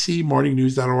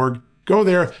 dcmorningnews.org. Go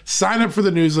there, sign up for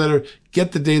the newsletter,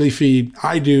 get the daily feed.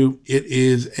 I do. It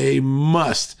is a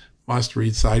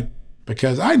must-read site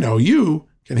because I know you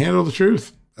can handle the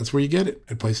truth. That's where you get it,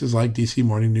 at places like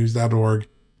dcmorningnews.org,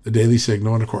 the Daily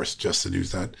Signal, and of course,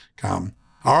 justthenews.com.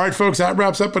 All right, folks, that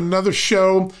wraps up another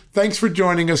show. Thanks for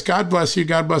joining us. God bless you.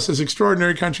 God bless this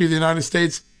extraordinary country, the United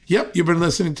States. Yep, you've been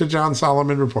listening to John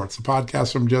Solomon Reports, a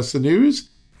podcast from Just the News.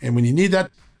 And when you need that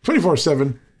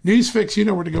 24/7 news fix, you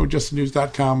know where to go,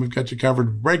 justthenews.com. We've got you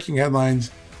covered. Breaking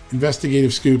headlines,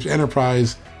 investigative scoops,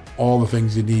 enterprise, all the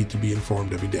things you need to be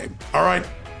informed every day. All right,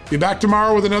 be back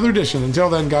tomorrow with another edition. Until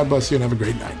then, God bless you and have a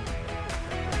great night.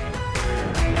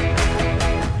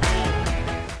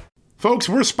 Folks,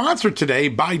 we're sponsored today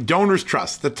by Donors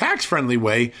Trust, the tax-friendly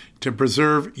way to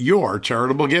preserve your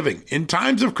charitable giving. In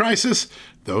times of crisis,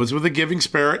 Those with a giving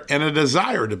spirit and a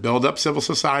desire to build up civil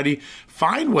society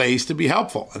find ways to be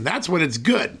helpful. And that's when it's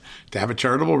good to have a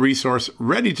charitable resource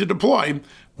ready to deploy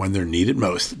when they're needed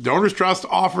most. Donors Trust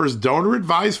offers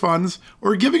donor-advised funds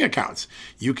or giving accounts.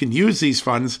 You can use these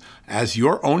funds as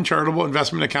your own charitable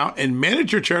investment account and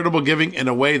manage your charitable giving in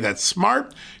a way that's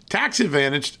smart,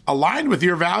 tax-advantaged, aligned with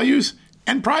your values,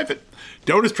 and private.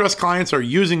 Donors Trust clients are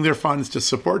using their funds to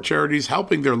support charities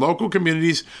helping their local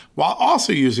communities while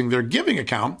also using their giving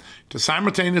account to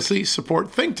simultaneously support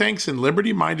think tanks and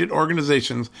liberty-minded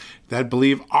organizations that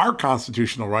believe our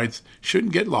constitutional rights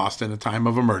shouldn't get lost in a time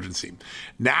of emergency.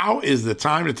 Now is the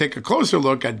time to take a closer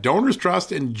look at Donors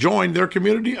Trust and join their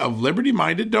community of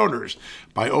liberty-minded donors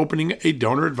by opening a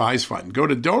donor-advised fund. Go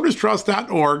to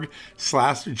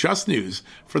donorstrust.org/justnews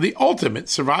for the ultimate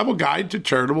survival guide to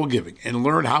charitable giving and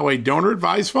learn how a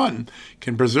donor-advised fund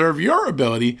can preserve your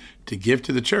ability to give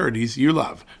to the charities you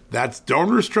love. That's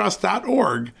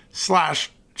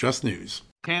donorstrust.org/justnews.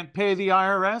 Can't pay the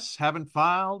IRS? Haven't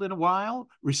filed in a while?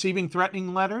 Receiving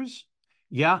threatening letters?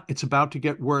 Yeah, it's about to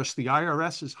get worse. The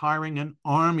IRS is hiring an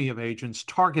army of agents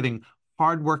targeting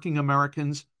hardworking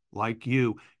Americans like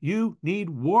you. You need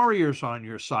warriors on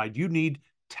your side. You need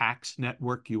Tax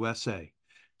Network USA.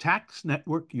 Tax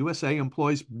Network USA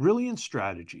employs brilliant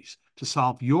strategies to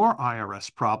solve your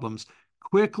IRS problems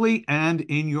quickly and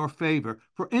in your favor.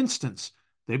 For instance,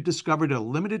 they've discovered a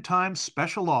limited-time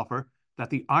special offer that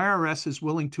the IRS is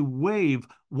willing to waive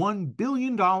 $1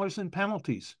 billion in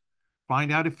penalties.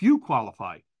 Find out if you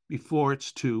qualify before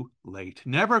it's too late.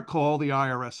 Never call the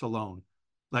IRS alone.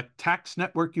 Let Tax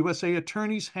Network USA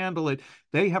attorneys handle it.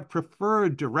 They have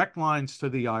preferred direct lines to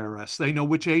the IRS. They know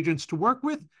which agents to work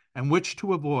with and which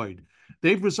to avoid.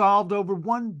 They've resolved over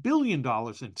 $1 billion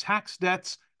in tax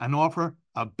debts and offer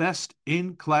a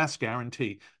best-in-class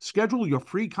guarantee. Schedule your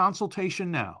free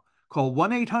consultation now. Call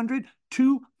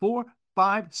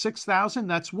 1-800-245-6000.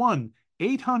 That's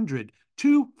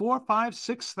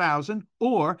 1-800-245-6000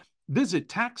 or visit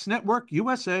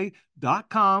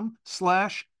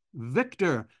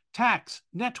taxnetworkusa.com/Victor.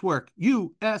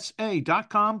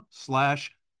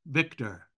 taxnetworkusa.com/Victor.